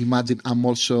 right? Imagine I'm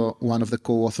also one of the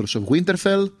co-authors of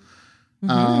Winterfell.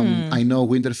 I know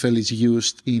Winterfell is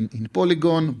used in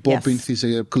Polygon. Bobinth is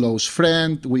a close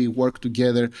friend. We work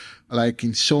together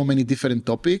in so many different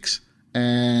topics.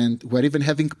 And we're even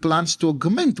having plans to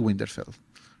augment Winterfell,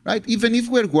 right? Even if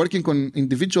we're working on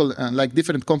individual, like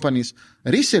different companies,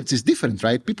 research is different,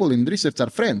 right? People in research are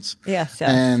friends. Yes.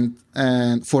 And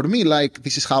for me, like,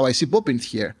 this is how I see Bobbitt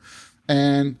here.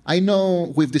 And I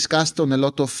know we've discussed on a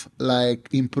lot of like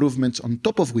improvements on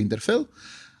top of Winterfell.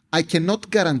 I cannot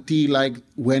guarantee like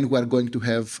when we're going to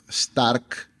have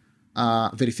Stark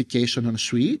verification on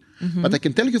Sui, but I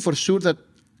can tell you for sure that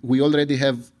we already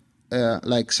have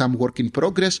like some work in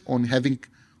progress on having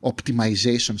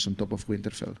optimizations on top of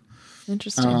Winterfell.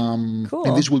 Interesting. Cool.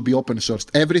 And this will be open sourced.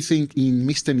 Everything in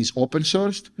Misten is open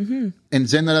sourced. And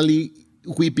generally,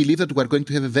 we believe that we're going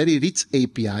to have a very rich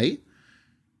API.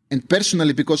 And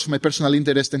personally, because of my personal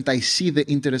interest, and I see the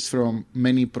interest from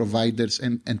many providers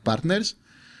and partners,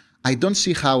 I don't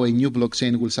see how a new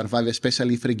blockchain will survive,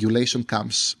 especially if regulation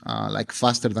comes like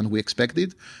faster than we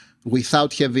expected,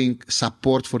 without having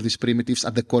support for these primitives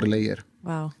at the core layer.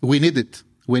 Wow. We need it.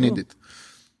 We need it.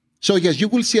 So yes, you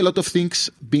will see a lot of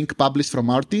things being published from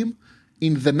our team.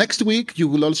 In the next week, you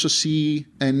will also see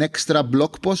an extra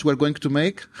blog post we're going to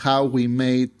make, how we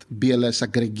made BLS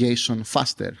aggregation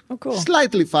faster. Oh, cool.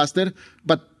 Slightly faster,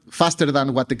 but faster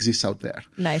than what exists out there.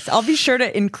 Nice. I'll be sure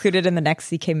to include it in the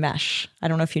next ZK Mesh. I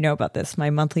don't know if you know about this, my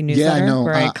monthly newsletter I know.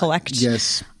 where I collect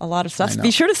a lot of stuff.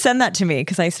 Be sure to send that to me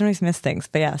because I sometimes miss things.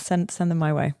 But yeah, send them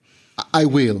my way. I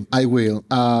will.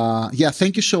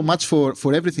 Thank you so much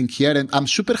for everything here. And I'm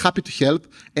super happy to help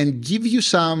and give you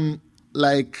some,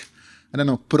 like, I don't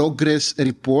know, progress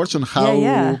reports on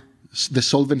how the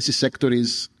solvency sector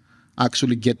is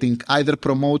actually getting either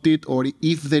promoted or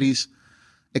if there is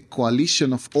a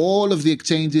coalition of all of the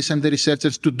exchanges and the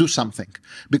researchers to do something.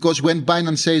 Because when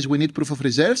Binance says we need proof of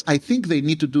reserves, I think they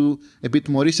need to do a bit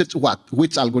more research. What?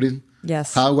 Which algorithm?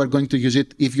 Yes. How we're going to use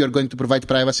it, if you're going to provide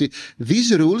privacy.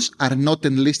 These rules are not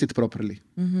enlisted properly.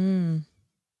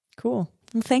 Cool.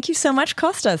 Well, thank you so much,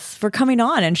 Kostas, for coming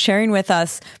on and sharing with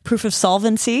us proof of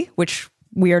solvency, which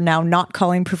we are now not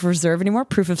calling proof of reserve anymore,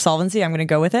 proof of solvency. I'm going to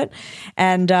go with it.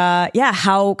 And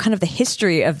how kind of the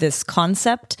history of this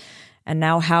concept and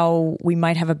now how we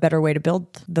might have a better way to build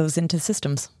those into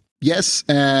systems. Yes,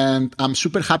 and I'm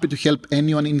super happy to help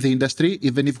anyone in the industry,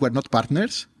 even if we're not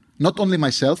partners. Not only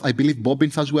myself, I believe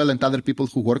Bobbitt as well and other people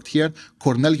who worked here,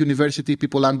 Cornell University,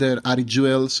 people under Ari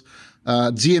Jewels,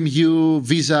 GMU,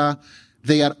 Visa,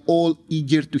 they are all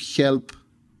eager to help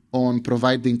on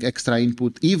providing extra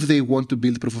input if they want to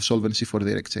build proof of solvency for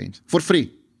their exchange for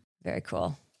free. Very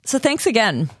cool. So thanks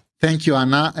again. Thank you,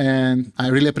 Anna. And I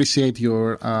really appreciate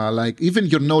your, even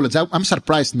your knowledge. I'm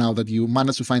surprised now that you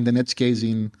managed to find an edge case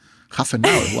in half an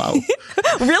hour. Wow.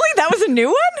 Really? That was a new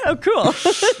one? Oh, cool.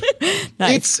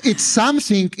 Nice. It's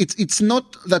something, it's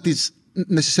not that it's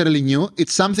necessarily new.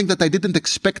 It's something that I didn't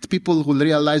expect people will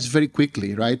realize very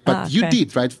quickly, right? But you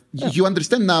did, right? Yeah. You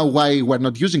understand now why we're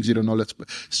not using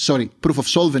proof of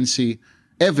solvency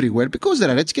everywhere, because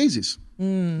there are edge cases.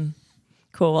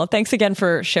 Cool. Well, thanks again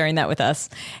for sharing that with us.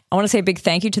 I want to say a big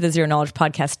thank you to the Zero Knowledge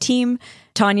Podcast team,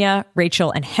 Tanya,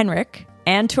 Rachel, and Henrik,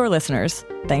 and to our listeners.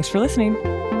 Thanks for listening.